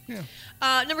opinion.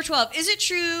 Yeah. Number 12. Is it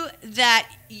true that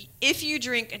if you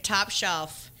drink a top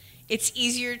shelf, it's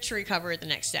easier to recover the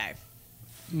next day?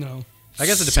 No. I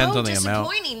guess it depends on the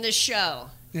amount. Disappointing, this show.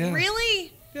 Yeah.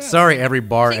 Really? Yeah. Sorry, every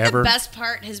bar I think ever. the best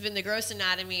part has been the gross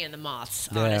anatomy and the moths,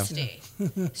 Yeah. honesty.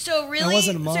 So really,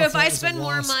 wasn't a moth, so if that I was a spend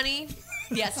more wasp. money,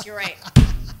 yes, you're right.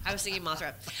 I was thinking moth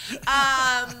rat.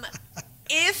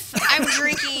 If I'm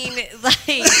drinking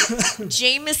like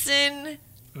Jameson,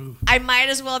 Ooh. I might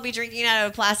as well be drinking out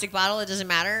of a plastic bottle. It doesn't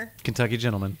matter. Kentucky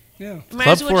Gentleman. Yeah. I might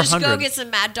Club as well just go 400. get some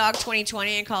Mad Dog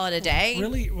 2020 and call it a day.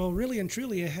 Really and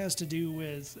truly, it has to do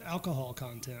with alcohol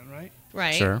content, right?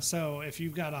 Right. Sure. So if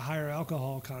you've got a higher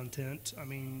alcohol content, I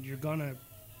mean, you're gonna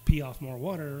pee off more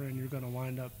water, and you're gonna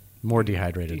wind up More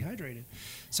dehydrated. dehydrated.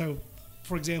 So,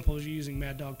 for example, as you're using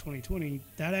Mad Dog 2020,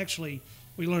 that actually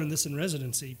we learned this in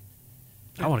residency.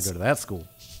 I want to go to that school.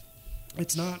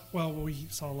 It's not, well, we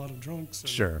saw a lot of drunks. And,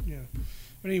 Sure. Yeah.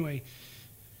 But anyway,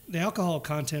 the alcohol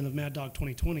content of Mad Dog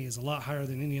 2020 is a lot higher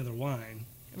than any other wine.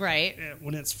 Right.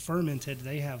 When it's fermented,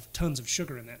 they have tons of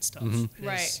sugar in that stuff. Mm-hmm.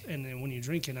 Right. And then when you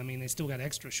drink it, I mean, they still got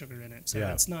extra sugar in it. So Yeah.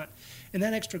 that's not, and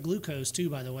that extra glucose too,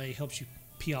 by the way, helps you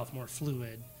pee off more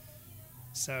fluid.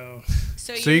 So,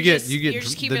 So, So you get you're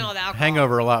just keeping the all the alcohol.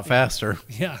 hangover a lot faster,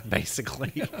 yeah.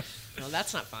 basically. No,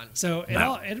 that's not fun. So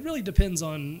it really depends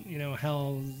on,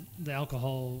 how the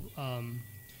alcohol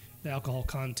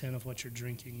content of what you're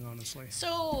drinking, honestly.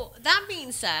 So that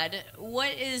being said,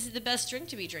 what is the best drink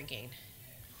to be drinking?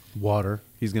 Water.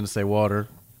 He's going to say water.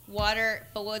 Water,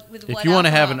 but with what If you want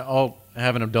to have alcohol?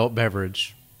 an adult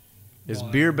beverage, is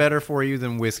Water. beer better for you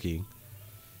than whiskey?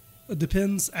 It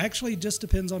depends. Actually, just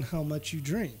depends on how much you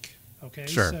drink. Okay.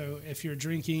 Sure. So if you're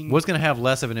drinking, What's going to have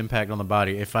less of an impact on the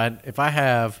body? If I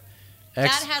have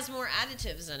X, That has more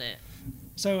additives in it.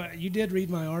 so you did read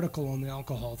my article on the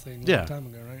alcohol thing a Yeah. long time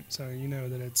ago, right? So you know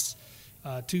that it's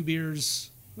 2 beers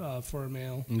for a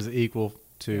male. is equal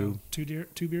to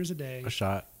two beers a day. a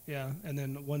shot. Yeah, and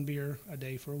then 1 beer a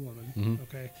day for a woman. Mhm.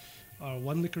 Okay.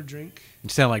 1 liquor drink. You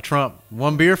sound like Trump.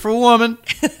 1 beer for a woman,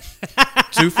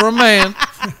 2 for a man.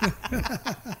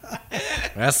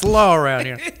 That's the law around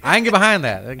here. I can get behind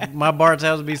that. My Bart's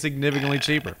house would be significantly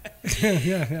cheaper.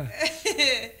 yeah.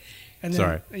 And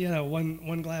then, Sorry.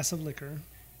 one glass of liquor.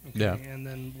 Okay, Yeah. And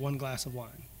then 1 glass of wine,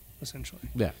 essentially.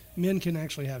 Yeah. Men can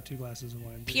actually have 2 glasses of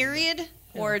wine. Period?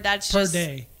 Or that's per just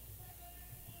day.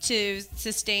 to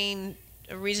sustain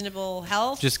a reasonable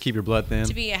health? Just keep your blood thin.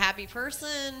 to be a happy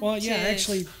person? Well, yeah, to-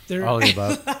 actually, there All of the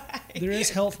above. there is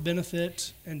health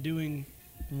benefit in doing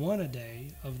 1 a day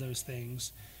of those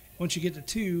things. Once you get to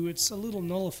 2, it's a little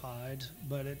nullified,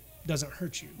 but it doesn't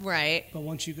hurt you. Right. But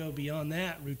once you go beyond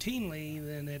that routinely,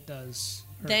 then it does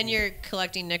hurt Then you. you're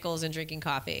collecting nickels and drinking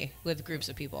coffee with groups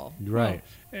of people. Right.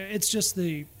 Well, it's just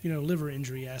the liver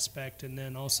injury aspect, and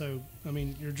then also, I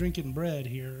mean, you're drinking bread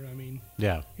here. I mean,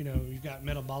 Yeah. you've got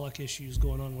metabolic issues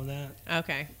going on with that.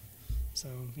 Okay. So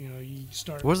you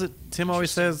start. What is it? Tim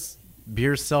always says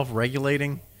beer's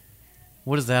self-regulating.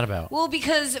 What is that about? Well,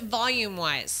 because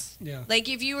volume-wise, Yeah. like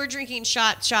if you were drinking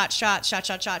shots, Yeah.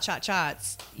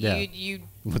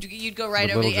 you'd go right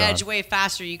with over the Little edge John. way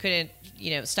faster. You couldn't,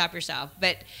 stop yourself.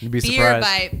 But You'd be beer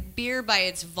surprised. by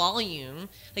its volume,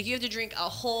 like you have to drink a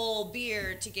whole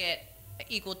beer to get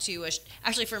equal to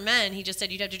actually for men, he just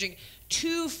said you'd have to drink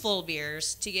 2 full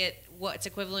beers to get what's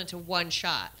equivalent to 1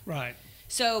 shot. Right.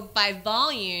 So by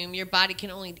volume, your body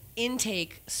can only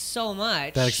intake so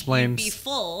much. That explains- You'd be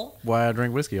full. Why I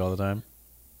drink whiskey all the time.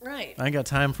 Right. I ain't got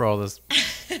time for all this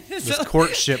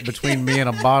courtship between me and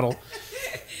a bottle.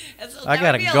 I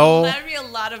got a goal. That'd be a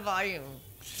lot of volume.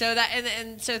 So that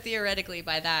and so theoretically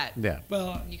by that, Yeah.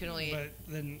 Well, you can only. But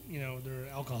then there are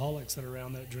alcoholics that are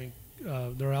around that drink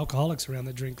there are alcoholics around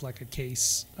that drink like a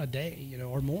case a day,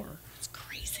 or more. It's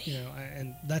crazy.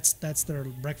 And that's their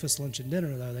breakfast, lunch, and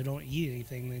dinner. Though they don't eat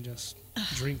anything, they just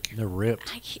drink. They're ripped.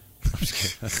 I can't. I'm just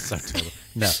kidding. That's so terrible.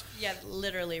 No. Yeah,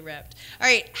 literally ripped. All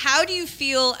right, how do you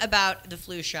feel about the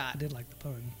flu shot? I did like the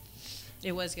pun.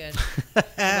 It was good. It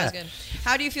was good.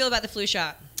 How do you feel about the flu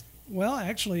shot? Well,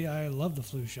 actually, I love the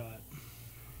flu shot.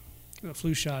 The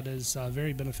flu shot is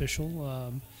very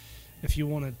beneficial. If you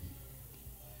want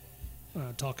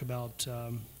to talk about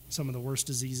some of the worst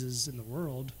diseases in the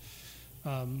world,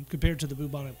 compared to the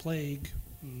bubonic plague,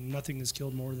 nothing has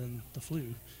killed more than the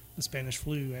flu. The Spanish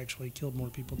flu actually killed more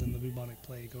people than the bubonic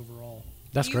plague overall.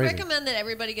 That's crazy. Do you crazy. recommend that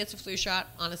everybody gets a flu shot,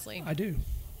 honestly? I do.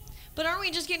 But aren't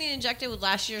we just getting injected with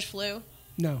last year's flu?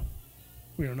 No,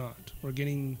 we are not. We're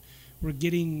getting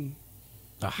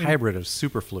a hybrid of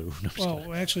super flu. No, I'm just kidding.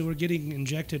 well, actually, we're getting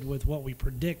injected with what we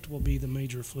predict will be the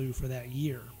major flu for that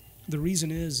year. The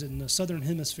reason is in the southern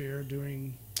hemisphere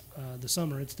during the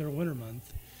summer, it's their winter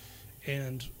month,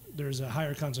 and there's a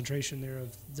higher concentration there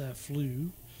of the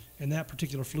flu, and that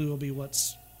particular flu will be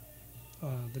what's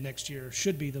the next year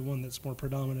should be the one that's more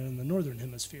predominant in the northern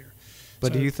hemisphere.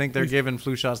 But So do you think they're giving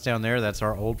flu shots down there? That's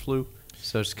our old flu?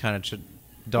 So it's kind of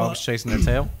dogs chasing their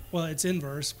tail? Well, it's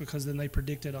inverse because then they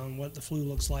predicted on what the flu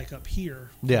looks like up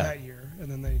here for Yeah. that year, and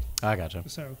then they I gotcha.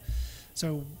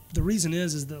 So the reason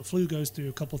is the flu goes through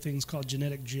a couple things called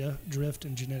genetic drift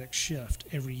and genetic shift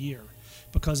every year,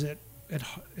 because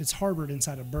it's harbored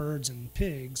inside of birds and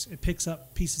pigs. It picks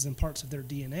up pieces and parts of their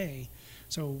DNA.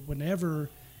 So whenever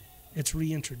it's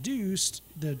reintroduced,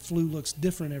 the flu looks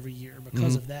different every year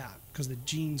because of that, because the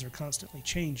genes are constantly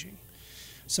changing.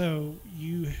 So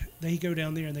they go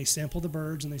down there and they sample the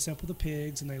birds and they sample the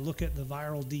pigs and they look at the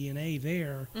viral DNA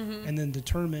there and then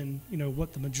determine,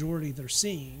 what the majority they're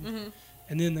seeing.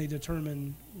 And then they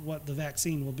determine what the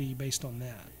vaccine will be based on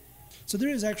that. So there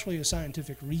is actually a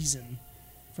scientific reason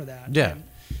for that. Yeah.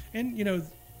 And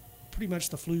pretty much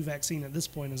the flu vaccine at this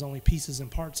point is only pieces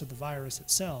and parts of the virus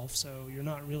itself. So you're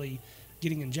not really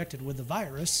getting injected with the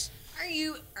virus. Are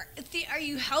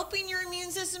you helping your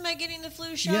immune system by getting the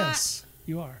flu shot? Yes.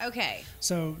 You are. Okay.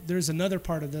 So there's another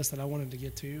part of this that I wanted to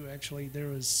get to. Actually, there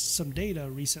was some data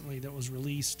recently that was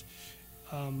released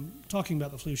talking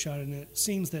about the flu shot, and it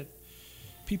seems that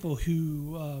people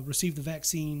who receive the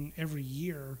vaccine every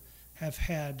year have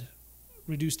had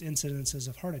reduced incidences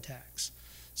of heart attacks.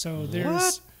 So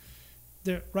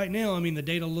right now, the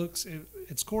data looks,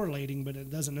 it's correlating, but it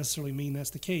doesn't necessarily mean that's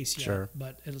the case yet. Sure.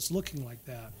 But it's looking like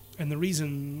that. And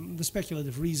the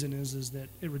speculative reason is that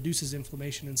it reduces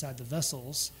inflammation inside the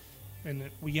vessels, and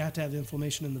that we have to have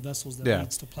inflammation in the vessels that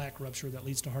leads to plaque rupture, that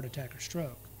leads to heart attack or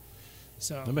stroke.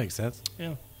 So That makes sense.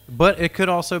 Yeah. But it could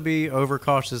also be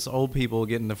overcautious old people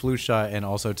getting the flu shot and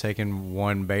also taking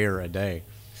one Bayer a day.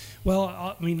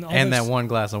 Well, And that one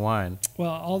glass of wine. Well,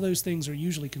 all those things are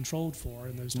usually controlled for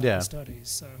in those type of studies.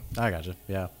 So I gotcha.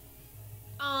 Yeah.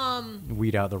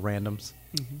 Weed out the randoms.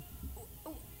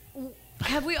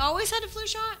 Have we always had a flu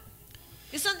shot?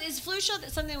 Is flu shot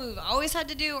something we've always had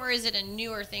to do, or is it a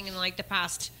newer thing in like the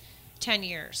past 10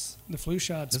 years? The flu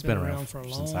shot's It's been around for a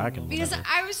since long I can time. Because remember.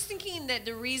 I was thinking that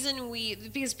the reason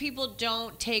because people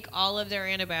don't take all of their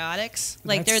antibiotics,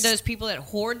 like they're those people that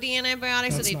hoard the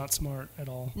antibiotics. That's so not smart at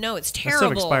all. No, it's stuff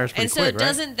terrible. expires pretty And so quick, right?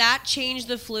 doesn't that change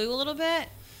the flu a little bit?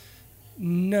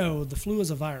 No, the flu is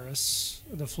a virus.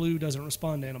 The flu doesn't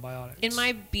respond to antibiotics. In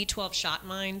my B12 shot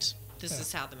mind, this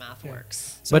is how the math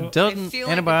works. So- But doesn't I feel like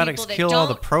the antibiotics people that kill all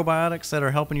the don't- probiotics that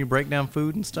are helping you break down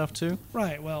food and stuff too?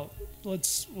 Right. Well,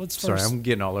 let's first. Sorry, I'm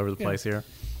getting all over the Yeah. place here.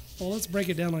 Well, let's break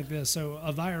it down like this. So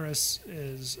a virus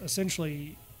is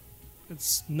essentially,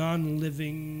 it's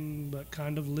non-living but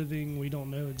kind of living. We don't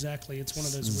know exactly. It's one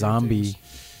of those weird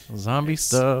Zombie things.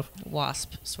 stuff.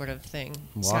 Wasp sort of thing.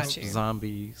 Wasp Got you.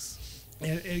 zombies.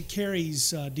 It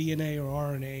carries DNA or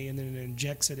RNA and then it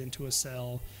injects it into a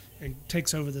cell and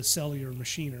takes over the cellular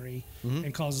machinery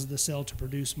and causes the cell to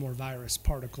produce more virus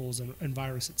particles and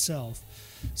virus itself.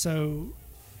 So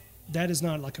that is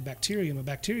not like a bacterium. A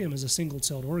bacterium is a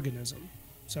single-celled organism.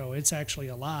 So it's actually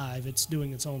alive. It's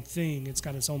doing its own thing. It's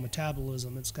got its own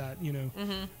metabolism. It's got,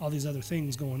 all these other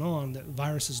things going on that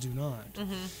viruses do not.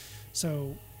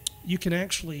 So you can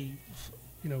actually,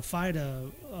 fight a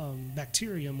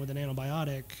bacterium with an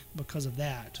antibiotic because of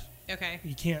that. Okay.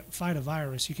 You can't fight a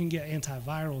virus. You can get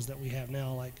antivirals that we have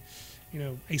now, like,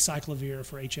 acyclovir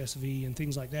for HSV and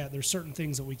things like that. There's certain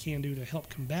things that we can do to help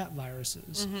combat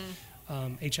viruses.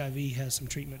 HIV has some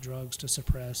treatment drugs to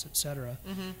suppress, etc.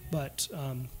 But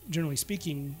generally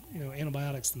speaking,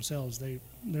 antibiotics themselves,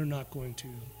 they're not going to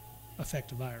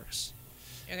affect a virus.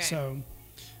 Okay. So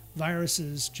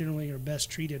viruses generally are best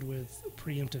treated with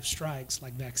preemptive strikes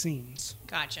like vaccines.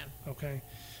 Gotcha. Okay,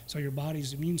 so your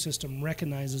body's immune system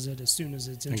recognizes it as soon as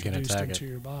it's And can introduced attack into it.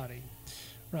 your body.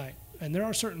 Right, and there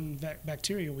are certain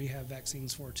bacteria we have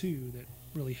vaccines for too that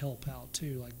really help out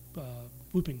too, like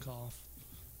whooping cough.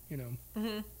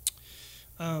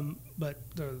 But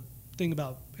the thing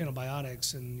about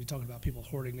antibiotics, and you're talking about people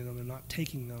hoarding them and not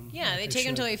taking them. Yeah, like they take them should.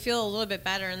 until they feel a little bit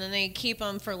better, and then they keep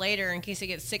them for later in case they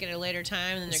get sick at a later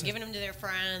time, and then they're giving them to their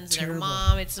friends, and their terrible-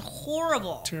 mom. It's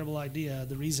horrible. Terrible idea.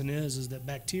 The reason is that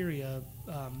bacteria,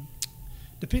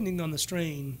 depending on the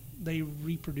strain, they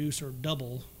reproduce or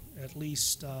double at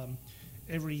least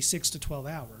every 6 to 12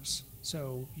 hours.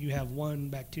 So you have one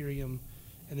bacterium,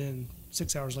 and then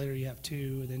 6 hours later you have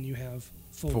two, and then you have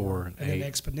four, and then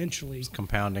 8. exponentially. It's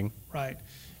compounding. Right.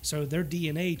 So their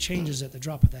DNA changes at the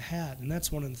drop of the hat, and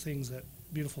that's one of the things that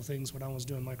beautiful things when I was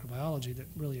doing microbiology that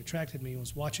really attracted me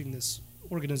was watching this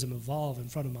organism evolve in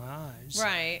front of my eyes.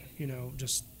 Right.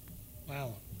 Just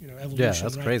wow, evolution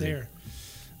that's right crazy. there.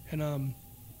 And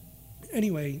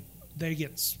anyway, they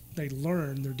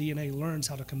learn, their DNA learns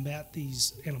how to combat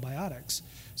these antibiotics.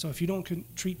 So if you don't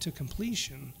treat to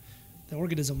completion, the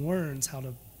organism learns how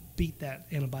to beat that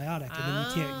antibiotic, and then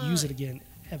you can't use it again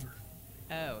ever.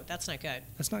 Oh, that's not good.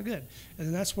 That's not good. And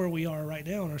then that's where we are right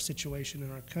now in our situation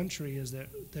in our country is that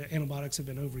the antibiotics have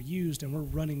been overused, and we're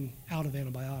running out of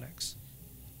antibiotics.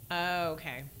 Oh,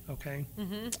 okay. Okay?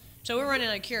 So we're running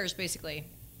out of cures, basically.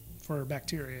 For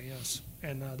bacteria, yes.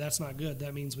 And that's not good.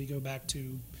 That means we go back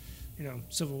to,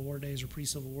 Civil War days or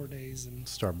pre-Civil War days. And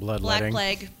Start Black bloodletting,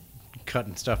 plague,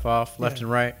 cutting stuff off left Yeah.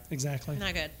 and right. exactly.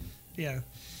 not good. Yeah.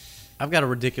 I've got a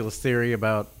ridiculous theory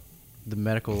about the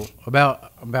medical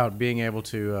about being able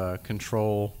to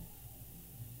control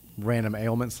random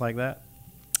ailments like that.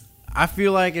 I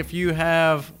feel like if you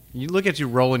look at you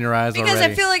rolling your eyes Because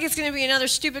already. I feel like it's going to be another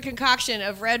stupid concoction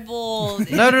of Red Bull.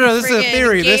 No, this is a friggin'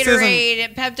 theory. This isn't-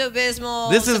 Gatorade,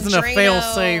 Pepto-Bismol. This some isn't a Drano.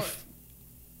 fail-safe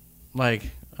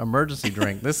emergency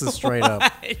drink. This is straight up.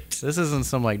 What? This isn't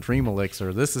some dream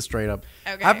elixir. This is straight up.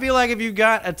 Okay. I feel like if you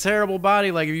got a terrible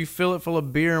body, like if you fill it full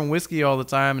of beer and whiskey all the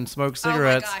time and smoke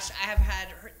cigarettes, Oh my gosh, I have had.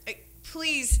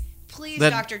 Please, that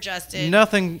Dr. Justin.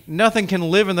 nothing can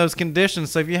live in those conditions.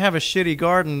 So if you have a shitty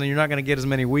garden, then you're not going to get as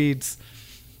many weeds.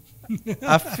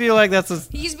 I feel like that's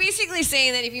He's basically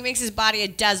saying that if he makes his body a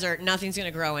desert, nothing's going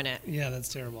to grow in it Yeah, that's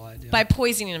a terrible idea. by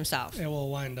poisoning himself. It will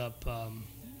wind up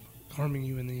harming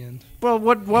you in the end. well,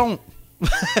 what won't?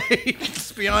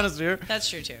 Let's be honest here. That's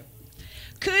true too.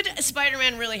 Could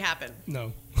Spider-Man really happen?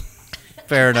 No.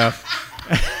 Fair enough.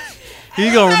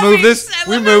 You gonna remove this?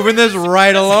 We're moving this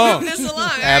right along. Move this along.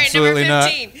 All Absolutely right, not.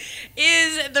 number 15.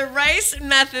 Is the rice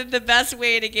method the best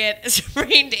way to get a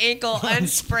sprained ankle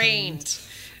unsprained?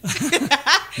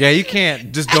 Yeah, you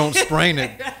can't just don't sprain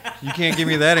it. You can't give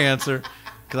me that answer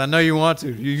because I know you want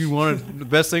to. You want the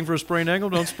best thing for a sprained ankle?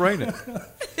 Don't sprain it.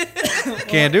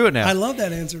 Can't do it now. I love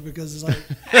that answer because it's like,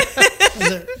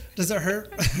 does it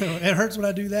hurt? It hurts when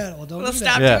I do that. Well, don't Well, do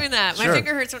stop that. Yeah, doing that. My sure.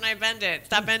 finger hurts when I bend it.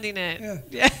 Stop bending it.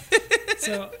 Yeah.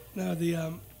 So no,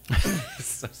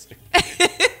 So stupid.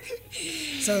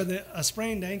 a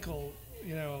sprained ankle.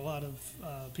 A lot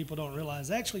of people don't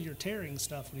realize actually you're tearing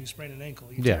stuff when you sprain an ankle.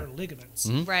 You Yeah. tear ligaments.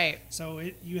 Right. So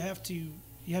you have to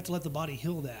let the body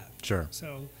heal that. Sure.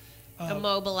 So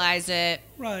Immobilize it.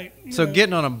 right. So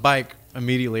getting on a bike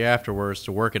immediately afterwards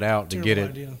to work it out to get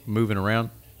it Terrible idea. moving around.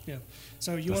 Yeah.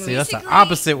 So you want See, to that's the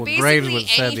opposite what Graves basically would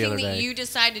said the other anything that day. you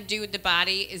decide to do with the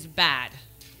body is bad.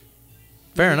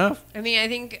 Fair enough. I mean, I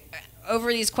think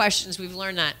over these questions we've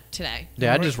learned that today.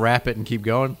 Yeah, I just wrap it and keep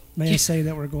going. may I say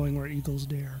that we're going where eagles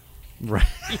dare. Right.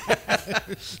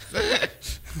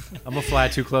 I'm gonna fly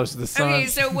too close to the sun. Okay,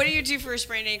 so what do you do for a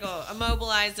sprained ankle?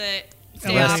 Immobilize it.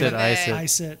 Stay Ice off it, of ice it.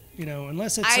 Ice it.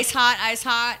 Unless it's Ice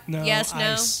hot. No, Yes,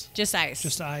 no. ice. Just ice.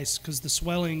 just ice because the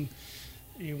swelling.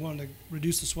 You want to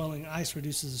reduce the swelling. Ice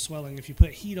reduces the swelling. If you put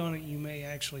heat on it, you may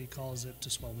actually cause it to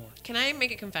swell more. Can I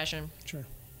make a confession? Sure.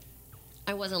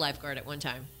 I was a lifeguard at one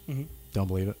time. Don't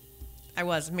believe it. I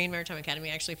was Maine Maritime Academy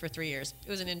actually for 3 years. It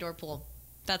was an indoor pool.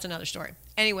 That's another story.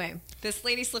 Anyway, this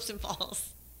lady slips and falls.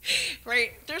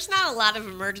 Right? There's not a lot of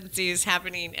emergencies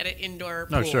happening at an indoor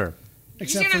pool. No, sure. You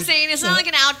see what I'm saying? It's not like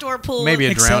an outdoor pool. Maybe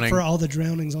a Except drowning. for all the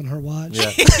drownings on her watch. Yeah.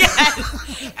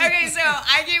 Okay, so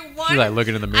I get one. She's like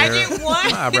looking in the mirror. I get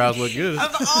one. My eyebrows look good.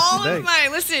 Of all today. of my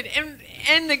listen,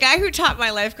 and the guy who taught my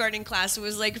lifeguarding class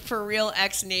was like for real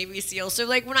ex-Navy SEAL. So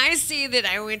like when I say that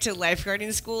I went to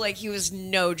lifeguarding school, like he was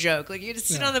no joke. Like you had to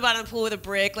sit Yeah. on the bottom of the pool with a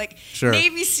brick, like Sure.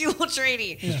 Navy SEAL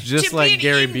training. Just to like be an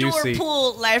Gary indoor Busey.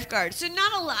 pool lifeguard. So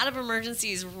not a lot of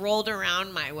emergencies rolled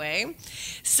around my way.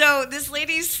 So this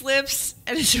lady slips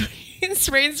this and it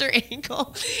sprains her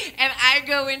ankle, and I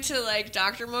go into like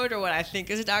doctor mode, or what I think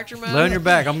is doctor mode. Lay on your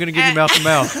back. I'm gonna give you mouth to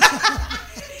mouth.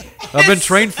 I've been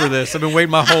trained for this. I've been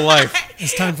waiting my whole life.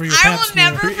 It's time for your I pap will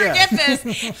smear. never forget this.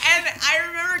 And I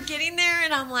remember getting there,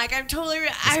 and I'm like, I'm totally.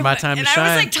 It's my time to I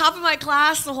shine. was like top of my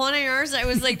class the whole 9 years. I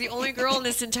was like the only girl in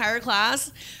this entire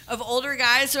class of older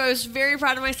guys, so I was very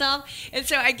proud of myself. And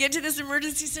so I get to this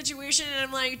emergency situation, and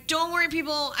I'm like, don't worry,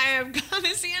 people, I have got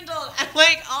this handled. I'm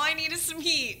like, all I need is some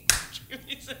heat. Give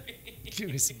me some heat. Give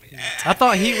me some heat. I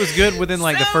thought heat was good within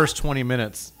like the first 20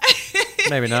 minutes.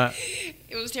 Maybe not.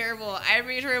 It was terrible. I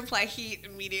made her apply heat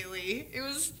immediately. It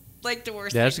was like the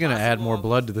worst. Yeah, thing it's gonna add possible. more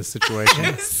blood to this situation.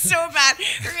 It was so bad.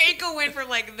 Her ankle went from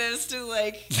like this to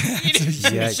like Yikes.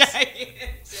 gigantic.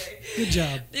 Good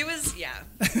job. It was, yeah.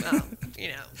 Well,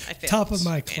 I failed. Top of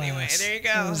my class. Anyway, there you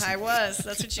go. I was.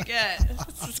 That's what you get.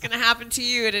 That's what's going to happen to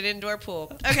you at an indoor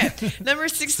pool. Okay, number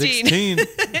 16.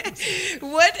 16.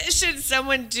 What should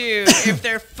someone do if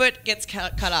their foot gets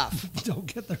cut off? Don't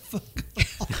get their foot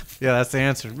cut off. Yeah, that's the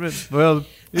answer. Well,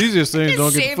 the easiest thing is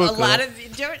don't get Save the a foot lot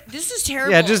cut. this is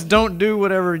terrible. Yeah, just don't do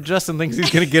whatever Justin thinks he's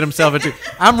going to get himself into.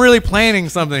 I'm really planning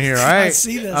something here, all right? I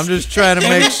see this. I'm just trying to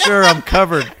make sure I'm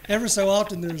covered. Ever so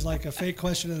often, there's like a fake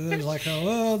question, and then there's like,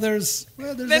 there's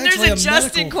then there's actually a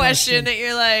Justin medical question that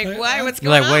you're like, why? What's You're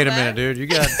going like, on? wait a bud?" minute, dude. You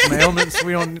got some ailments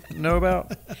we don't know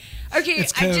about? Okay,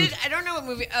 It's code. I don't know what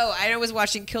movie. Oh, I was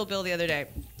watching Kill Bill the other day.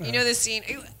 You know this scene?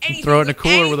 Anything, Throw it in a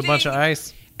cooler with a bunch of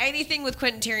ice. Anything with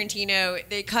Quentin Tarantino,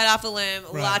 they cut off a limb,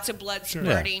 Right. lots of blood Sure.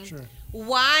 spurting. Yeah, sure.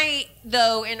 Why,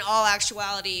 though, in all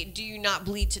actuality, do you not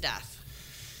bleed to death?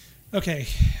 Okay,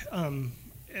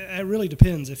 it really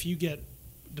depends.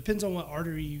 Depends on what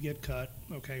artery you get cut.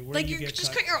 Okay, where Like you you get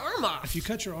just cut. cut your arm off. If you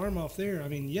cut your arm off there, I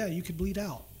mean, yeah, you could bleed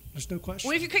out. There's no question.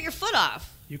 What if you cut your foot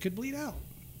off? You could bleed out.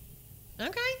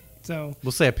 Okay. So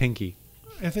We'll say a pinky.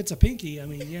 if it's a pinky, I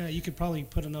mean, yeah, you could probably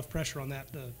put enough pressure on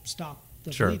that to stop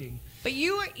the Sure. bleeding. But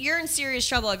you're in serious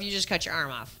trouble if you just cut your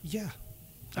arm off. Yeah,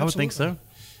 I would think so. absolutely.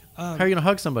 How are you going to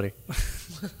hug somebody?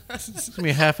 It's going to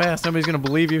be half-assed. Nobody's going to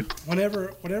believe you.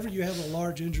 Whenever you have a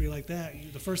large injury like that,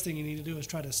 the first thing you need to do is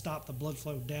try to stop the blood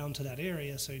flow down to that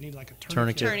area. So you need like a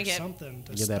tourniquet, Tourniquet. or something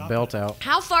to Get stop that belt it. out.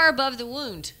 How far above the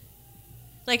wound?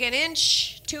 Like an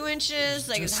inch, 2 inches,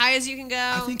 like as Just- high as you can go?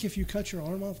 I think if you cut your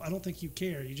arm off, I don't think you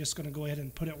care. You're just going to go ahead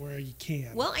and put it where you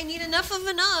can. Well, I need enough of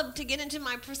a nub to get into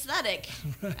my prosthetic.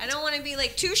 I don't want to be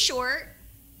like too short.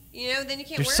 Then you can't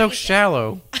You're wear so anything.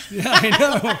 shallow. Yeah, I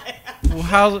know. Well,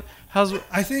 how's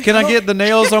I think. can I get the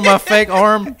nails on my fake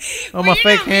arm, on Well, my you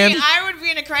fake know me, hand? I would be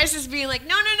in a crisis being like,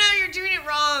 no, you're doing it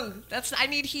wrong. I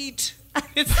need heat.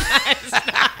 It's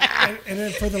not. And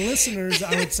then for the listeners,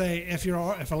 I would say if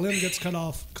a limb gets cut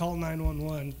off, call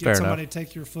 911. Get Fair somebody enough. to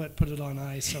take your foot, put it on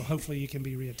ice, so hopefully you can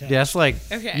be reattached. Yeah, it's like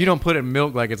Okay. you don't put it in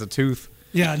milk like it's a tooth.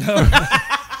 Yeah, no.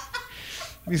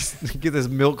 You just get this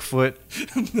milk foot,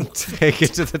 take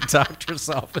it to the doctor's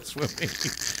office with me.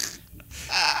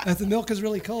 If the milk is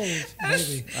really cold,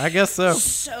 maybe. I guess so.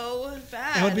 So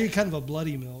bad. It would be kind of a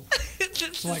bloody milk.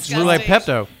 It's like disgusting. Roulette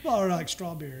Pepto. Or like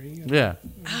strawberry. You know. Yeah.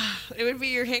 It would be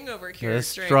your hangover cure. This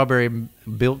straight. strawberry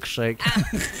milkshake.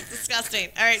 Disgusting.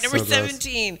 All right, number So gross.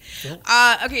 17.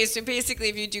 Okay, so basically,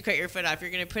 if you do cut your foot off, you're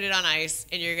going to put it on ice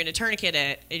and you're going to tourniquet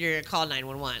it and you're going to call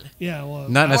 911. Yeah, well,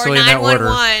 Not Or necessarily in that order.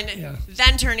 911, Yeah.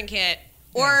 then tourniquet,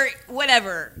 or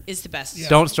whatever is the best. Yeah.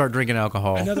 Don't start drinking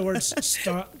alcohol. in other words,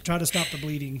 try to stop the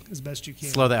bleeding as best you can.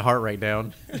 Slow that heart rate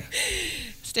down.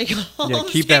 Stay calm. Yeah,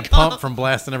 keep stay that calm. pump from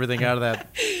blasting everything out of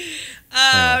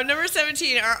that. Number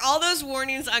 17, are all those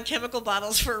warnings on chemical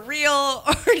bottles for real,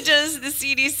 or does the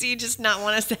CDC just not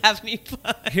want us to have any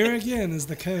fun? Here again is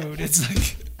the code. It's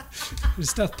like there's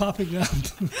stuff popping up.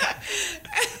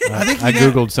 I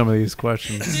Googled some of these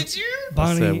questions. Did you? I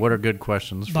Bonnie, said, what are good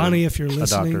questions for Bonnie, if you're a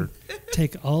listening, doctor?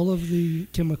 take all of the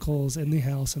chemicals in the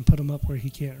house and put them up where he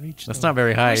can't reach That's them. not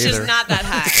very high Which either. is not that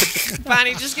high.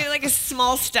 Bonnie, just get like a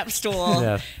small step stool.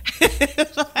 Yeah.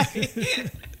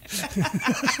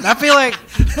 I feel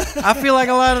like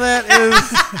a lot of that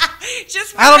is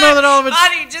Just I don't know that all of it's-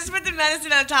 Bonnie, just put the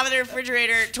medicine on top of the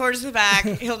refrigerator towards the back.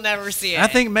 He'll never see it. I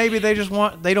think maybe they don't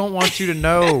want you to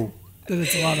know That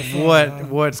it's a lot of fun.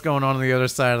 what's going on the other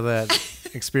side of that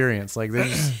experience. Like they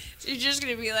just So you're just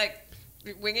gonna be like,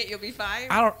 wing it, you'll be fine.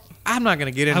 I'm not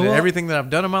going to get I into will- everything that I've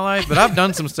done in my life, but I've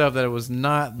done some stuff that it was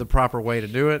not the proper way to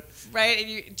do it. Right? And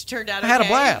it turned out I had a okay.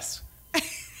 blast,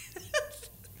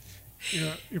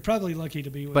 You're probably lucky to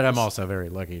be with but I'm us. also very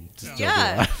lucky to still be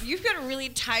Yeah, alive. you've got a really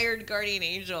tired guardian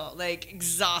angel, like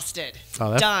exhausted,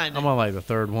 Oh, done. I'm on like the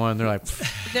third one. They're like,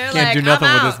 They're can't like, do nothing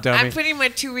I'm with out. this dummy. I'm putting my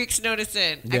 2 weeks notice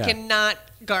in. I Yeah. cannot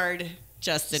guard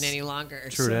Justin any longer.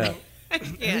 True So that.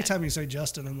 Every time you say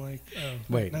Justin, I'm like, oh,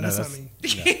 Wait, no, no, that's not me.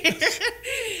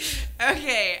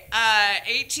 Okay,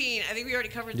 18. I think we already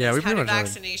covered Yeah, this. we How do pretty much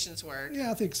vaccinations work?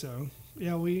 Yeah, I think so.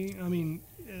 Yeah,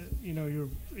 you're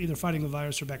either fighting a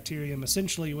virus or bacterium.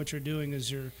 Essentially, what you're doing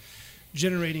is you're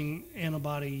generating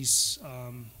antibodies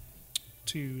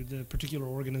to the particular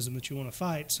organism that you want to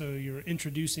fight. So you're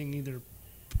introducing either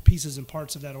pieces and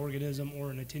parts of that organism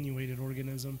or an attenuated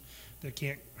organism that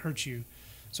can't hurt you.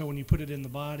 So when you put it in the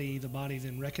body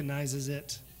then recognizes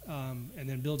it and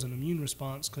then builds an immune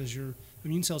response because your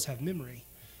immune cells have memory.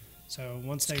 So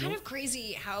once It's kind of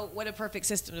crazy what a perfect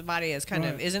system the body is, kind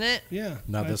of, Right. isn't it? Yeah.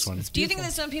 Not this one. Do you think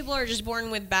that some people are just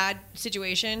born with bad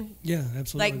situation? Yeah,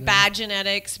 absolutely. Like bad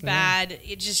genetics, Yeah. bad,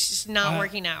 it's just not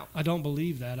working out. I don't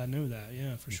believe that. I know that.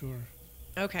 Yeah, for sure.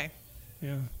 Okay.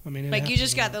 Yeah. I mean, it Like you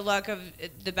just got happens the luck of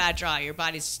the bad draw. Your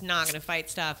body's not going to fight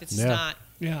stuff. It's just Yeah. not.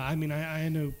 Yeah, I mean, I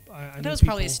know. I That know was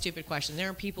probably a people- stupid question. There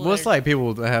are people. Well, that it's are- like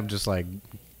people that have just like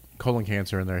colon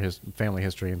cancer in their family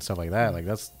history and stuff like that. Like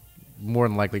that's more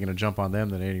than likely going to jump on them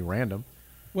than any random.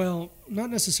 Well, not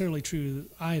necessarily true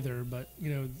either, but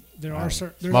there are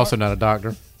certain. I'm also not a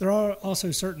doctor. There are also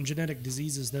certain genetic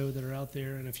diseases though that are out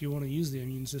there, and if you want to use the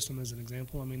immune system as an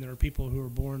example, I mean, there are people who are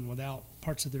born without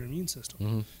parts of their immune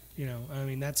system. Mm-hmm. I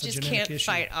mean, that's just a genetic can't issue.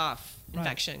 fight off Right.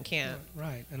 infection. Can't.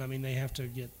 Right, and I mean, they have to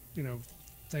get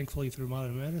thankfully through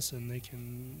modern medicine, they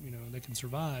can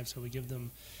survive. So we give them.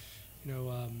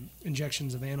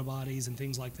 Injections of antibodies and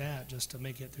things like that just to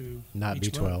make it through. Not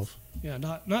each B12. month. Yeah,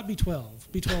 not B12.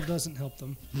 B12 doesn't help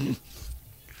them.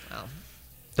 Wow.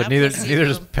 But That neither placebo.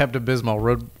 does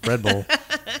Pepto-Bismol Red Bull.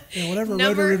 Yeah, whatever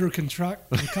Number- Roto-Rooter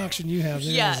concoction you have.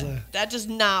 There Yeah, is, that does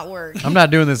not work. I'm not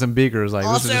doing this in beakers. Like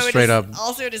this is just straight up.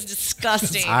 Also, it is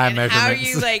disgusting. Eye And how measurements.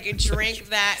 you like drink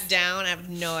that down, I have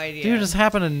no idea. Dude, it's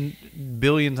happened a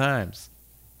billion times.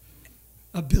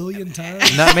 a billion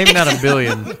times. Maybe not a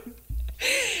billion.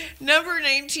 Number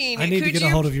 19. I need to could get you,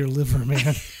 a hold of your liver,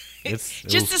 man. It's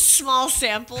just a small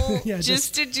sample, Yeah,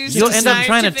 just to do. You'll some end up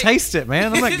trying to scientific- taste it,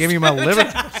 man. I'm not giving you my liver.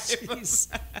 Jeez.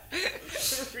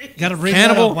 Got to bring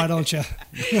Cannibal. that up, why don't you?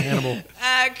 Cannibal.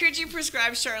 Could you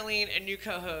prescribe Charlene a new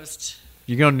co-host?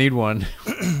 You're gonna need one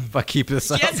if I keep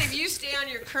this up. Yes, if you stay on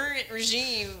your current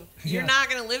regime, you're Yeah. not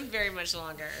going to live very much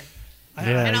longer. Yeah,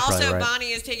 And you're probably also, right.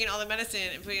 Bonnie is taking all the medicine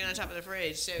and putting it on top of the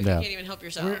fridge, so you Yeah. can't even help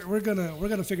yourself. We're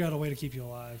gonna figure out a way to keep you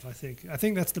alive. I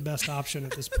think that's the best option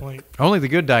at this point. Only the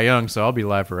good die young, so I'll be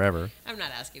alive forever. I'm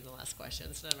not asking the last question.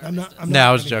 It's none of our I'm not- business. I'm No,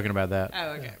 I was gonna- joking about that. Oh,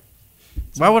 okay.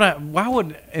 Why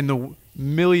would in the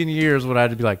million years would I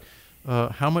be like,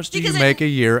 how much do Because you make a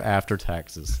year after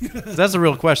taxes? That's a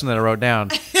real question that I wrote down.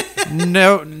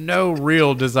 No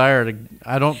real desire to.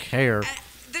 I don't care.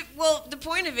 The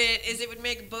point of it is it would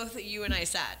make both you and I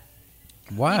sad.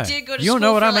 Why? We did go to You school don't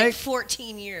know what for I like make?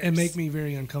 14 years. And make me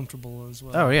very uncomfortable as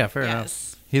well. Oh yeah, fair Yes.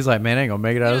 enough. He's like, man, I ain't gonna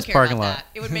make it We out don't of this care parking about lot. that.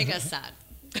 It would make us sad.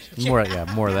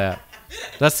 More of that.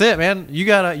 That's it, man. You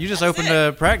just opened it.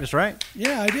 a practice, right?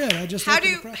 Yeah, I did. I just How looked at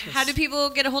do the practice. how do people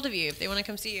get a hold of you if they want to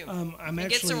come see you? I'm and actually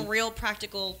get some real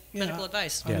practical Yeah, medical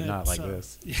advice. Yeah, I'm not at, like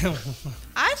this. Yeah,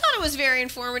 I thought it was very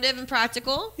informative and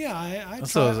practical. yeah.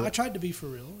 So- I tried to be for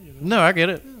real. No, I get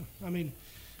it. Yeah, I mean,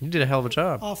 You did a hell of a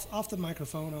job. off the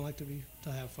microphone, I like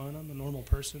to have fun. I'm a normal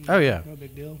person. Oh, yeah. No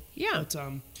big deal. Yeah. But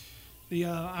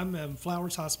I'm at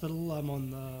Flowers Hospital. I'm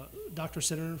on the Doctor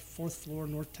Center, 4th floor,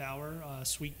 North Tower,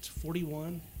 Suite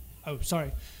 41. Oh,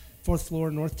 sorry, 4th floor,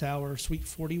 North Tower, Suite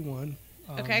 41.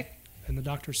 Okay. In the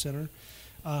Doctor Center.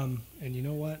 And you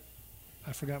know what?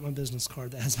 I forgot my business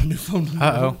card that has my new phone number.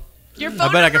 Uh-oh. Your I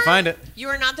phone bet I can number? find it. You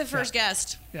are not the first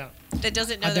guest Yeah. that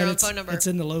doesn't know I their bet own it's, phone number. it's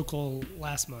in the local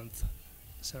last month.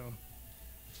 So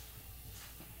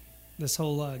this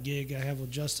whole gig I have with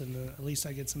Justin, at least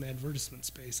I get some advertisement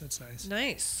space. That's nice.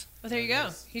 Nice. Well, there you go.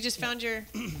 You just found your.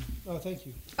 Oh, thank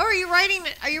you. Oh, are you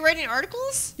writing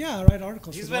articles? Yeah, I write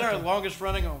articles. He's for been our local. longest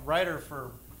running writer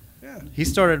for. Yeah. He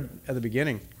started at the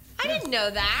beginning. I didn't know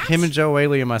that. Him and Joe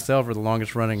Whaley and myself are the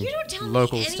longest running You don't tell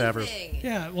local me staffers. anything.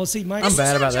 Yeah. Well, see, my I'm bad This is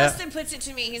how about that. Justin puts it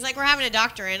to me. He's like, "We're having a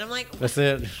doctor in." I'm like, That's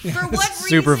it. "For what reason?"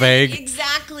 Super vague.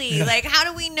 Exactly. Like, how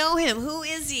do we know him? Who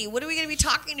is he? What are we going to be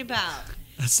talking about?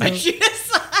 so,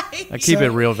 Just like I keep So- it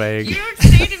real you vague. don't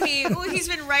say to me, "Oh, he's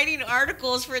been writing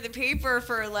articles for the paper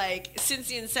for like since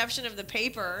the inception of the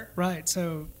paper." right.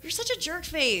 So, You're such a jerk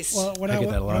face. well, when I I, get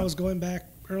that a when I lot. was going back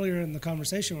earlier in the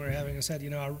conversation we were having, I said,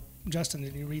 Justin,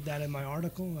 did you read that in my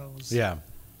article? I was. Yeah.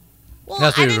 Well,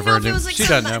 That's what I he was didn't know if referring it to. was like She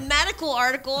some doesn't know. medical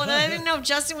article, and I didn't know if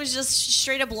Justin was just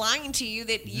straight up lying to you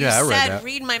that you Yeah, I read said that.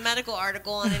 read my medical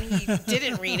article, and then he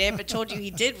didn't read it, but told you he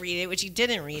did read it, which he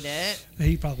didn't read it.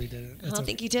 He probably didn't. I don't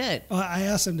think he did. I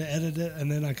asked him to edit it,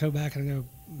 and then I go back and I go,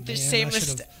 The Man, same I should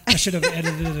mistake. have- I should have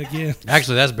edited it again.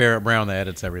 Actually, that's Barrett Brown that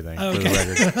edits everything for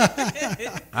the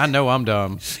record. I know I'm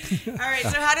dumb. All right.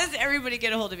 So how does everybody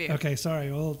get a hold of you? Okay, sorry.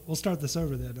 We'll start this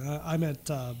over then. I'm at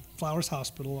Flowers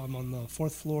Hospital. I'm on the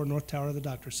 4th floor, North Tower of the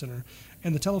Doctor Center.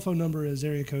 And the telephone number is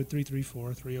area code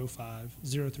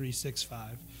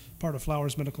 334-305-0365. Part of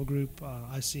Flowers Medical Group.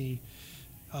 I see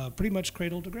pretty much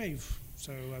cradle to grave.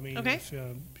 So, I mean, Okay. if,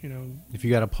 you know, If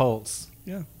you got a pulse,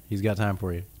 yeah. he's got time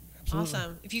for you. Absolutely.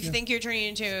 Awesome. If you think you're turning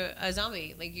into a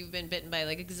zombie, like you've been bitten by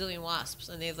like a gazillion wasps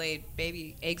and they've laid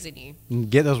baby eggs in you.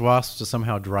 Get those wasps to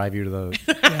somehow drive you to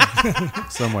the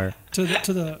somewhere.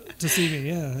 To see me,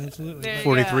 yeah, absolutely. There you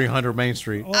 4300 Main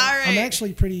Street. Well, All I'm right.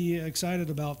 actually pretty excited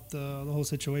about the whole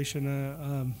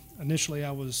situation. Initially,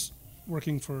 I was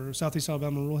working for Southeast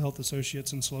Alabama Rural Health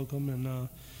Associates in Slocum, and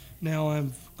now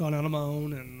I've gone out on my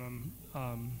own and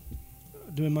I'm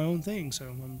doing my own thing. So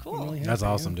I'm Cool. really happy. That's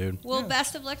awesome, yeah. dude. Well, Yeah.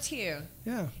 best of luck to you.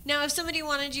 Yeah. Now, if somebody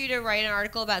wanted you to write an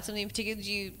article about something in particular,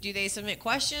 do they submit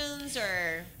questions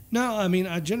or? No, I mean,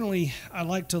 I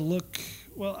like to look.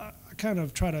 Well, I kind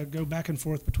of try to go back and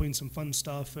forth between some fun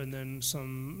stuff and then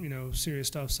some, serious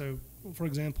stuff. So, for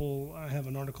example, I have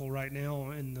an article right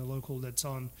now in the local that's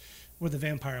on where the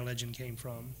vampire legend came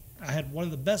from. I had one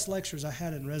of the best lectures I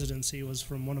had in residency was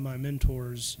from one of my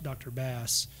mentors, Dr.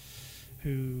 Bass,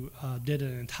 who did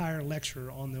an entire lecture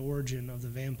on the origin of the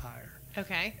vampire.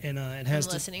 Okay. And it I'm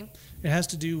has listening. It has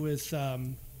to do with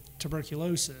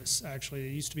tuberculosis. Actually,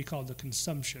 it used to be called the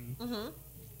consumption. Mm-hmm.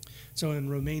 So in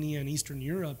Romania and Eastern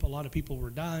Europe, a lot of people were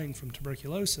dying from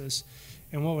tuberculosis.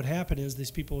 And what would happen is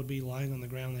these people would be lying on the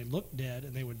ground. They looked dead,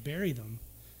 and they would bury them.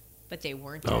 But they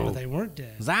weren't. Oh. But they weren't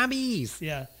dead. Zombies.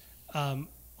 Yeah.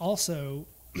 Also,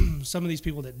 some of these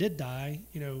people that did die,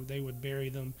 they would bury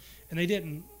them. And they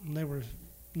didn't. They were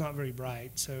not very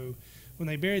bright. So when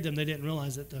they buried them, they didn't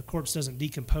realize that the corpse doesn't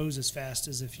decompose as fast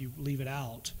as if you leave it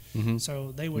out. Mm-hmm.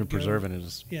 So they would You're go- preserving it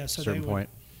at Yeah, a so certain they would- point.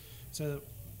 So,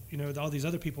 all these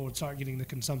other people would start getting the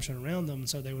consumption around them,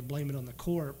 so they would blame it on the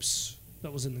corpse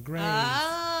that was in the grave.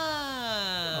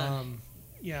 Ah.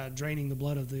 Draining the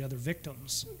blood of the other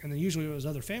victims. And then usually it was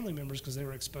other family members because they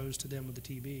were exposed to them with the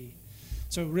TB.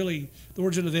 So really, the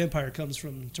origin of the vampire comes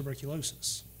from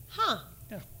tuberculosis. Huh.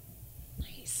 Yeah.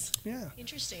 Nice. Yeah.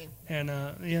 Interesting. And,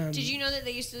 Did you know that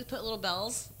they used to put little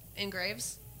bells in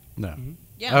graves? No.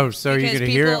 Yeah. Oh, so you because could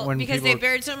hear it when because people... they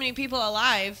buried so many people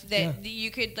alive that Yeah.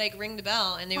 you could like ring the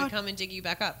bell and they would come and dig you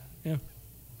back up.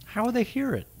 How would they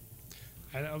hear it?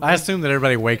 I I assume that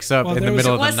everybody wakes up Well, in the there was-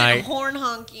 middle It of the wasn't night, horn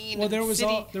honking. Well, there was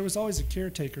city. there was always a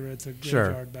caretaker at the Sure.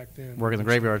 graveyard back then. working the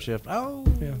graveyard shift. Oh,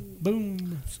 Yeah.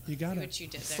 Boom. You got See it. what you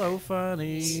did there. so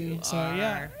funny. So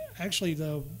yeah, actually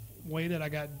the way that I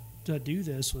got to do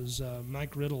this was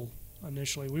Mike Riddle.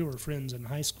 Initially, we were friends in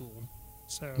high school.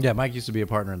 So Yeah, Mike used to be a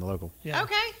partner in the local. yeah.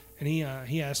 Okay. And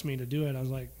he asked me to do it. I was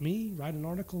like, me write an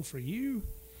article for you?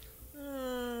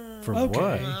 For Okay.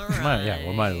 what? All Yeah,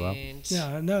 well, might as well. right.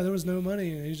 Yeah, no, there was no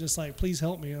money. And he was just like, please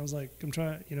help me. I was like, I'm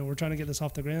trying. We're trying to get this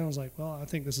off the ground. I was like, well, I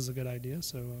think this is a good idea.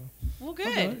 So Well, I'll do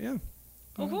good. it, yeah.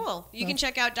 Well, cool. You can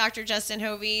check out Dr. Justin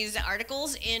Hovey's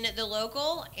articles in the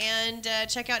local and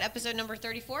check out episode number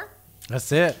 34.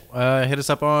 That's it. Hit us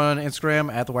up on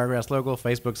Instagram at the Wiregrass Local.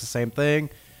 Facebook's the same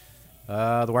thing.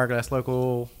 The Wiregrass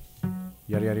Local,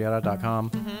 yada yada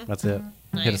yada.com. That's it.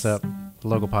 Hit us Nice. up. The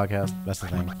local podcast. That's the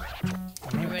thing. All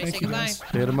right, Everybody thank say you goodbye. guys.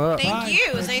 Hit them up. Thank Bye. you.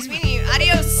 It was nice meeting you.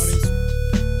 Adios.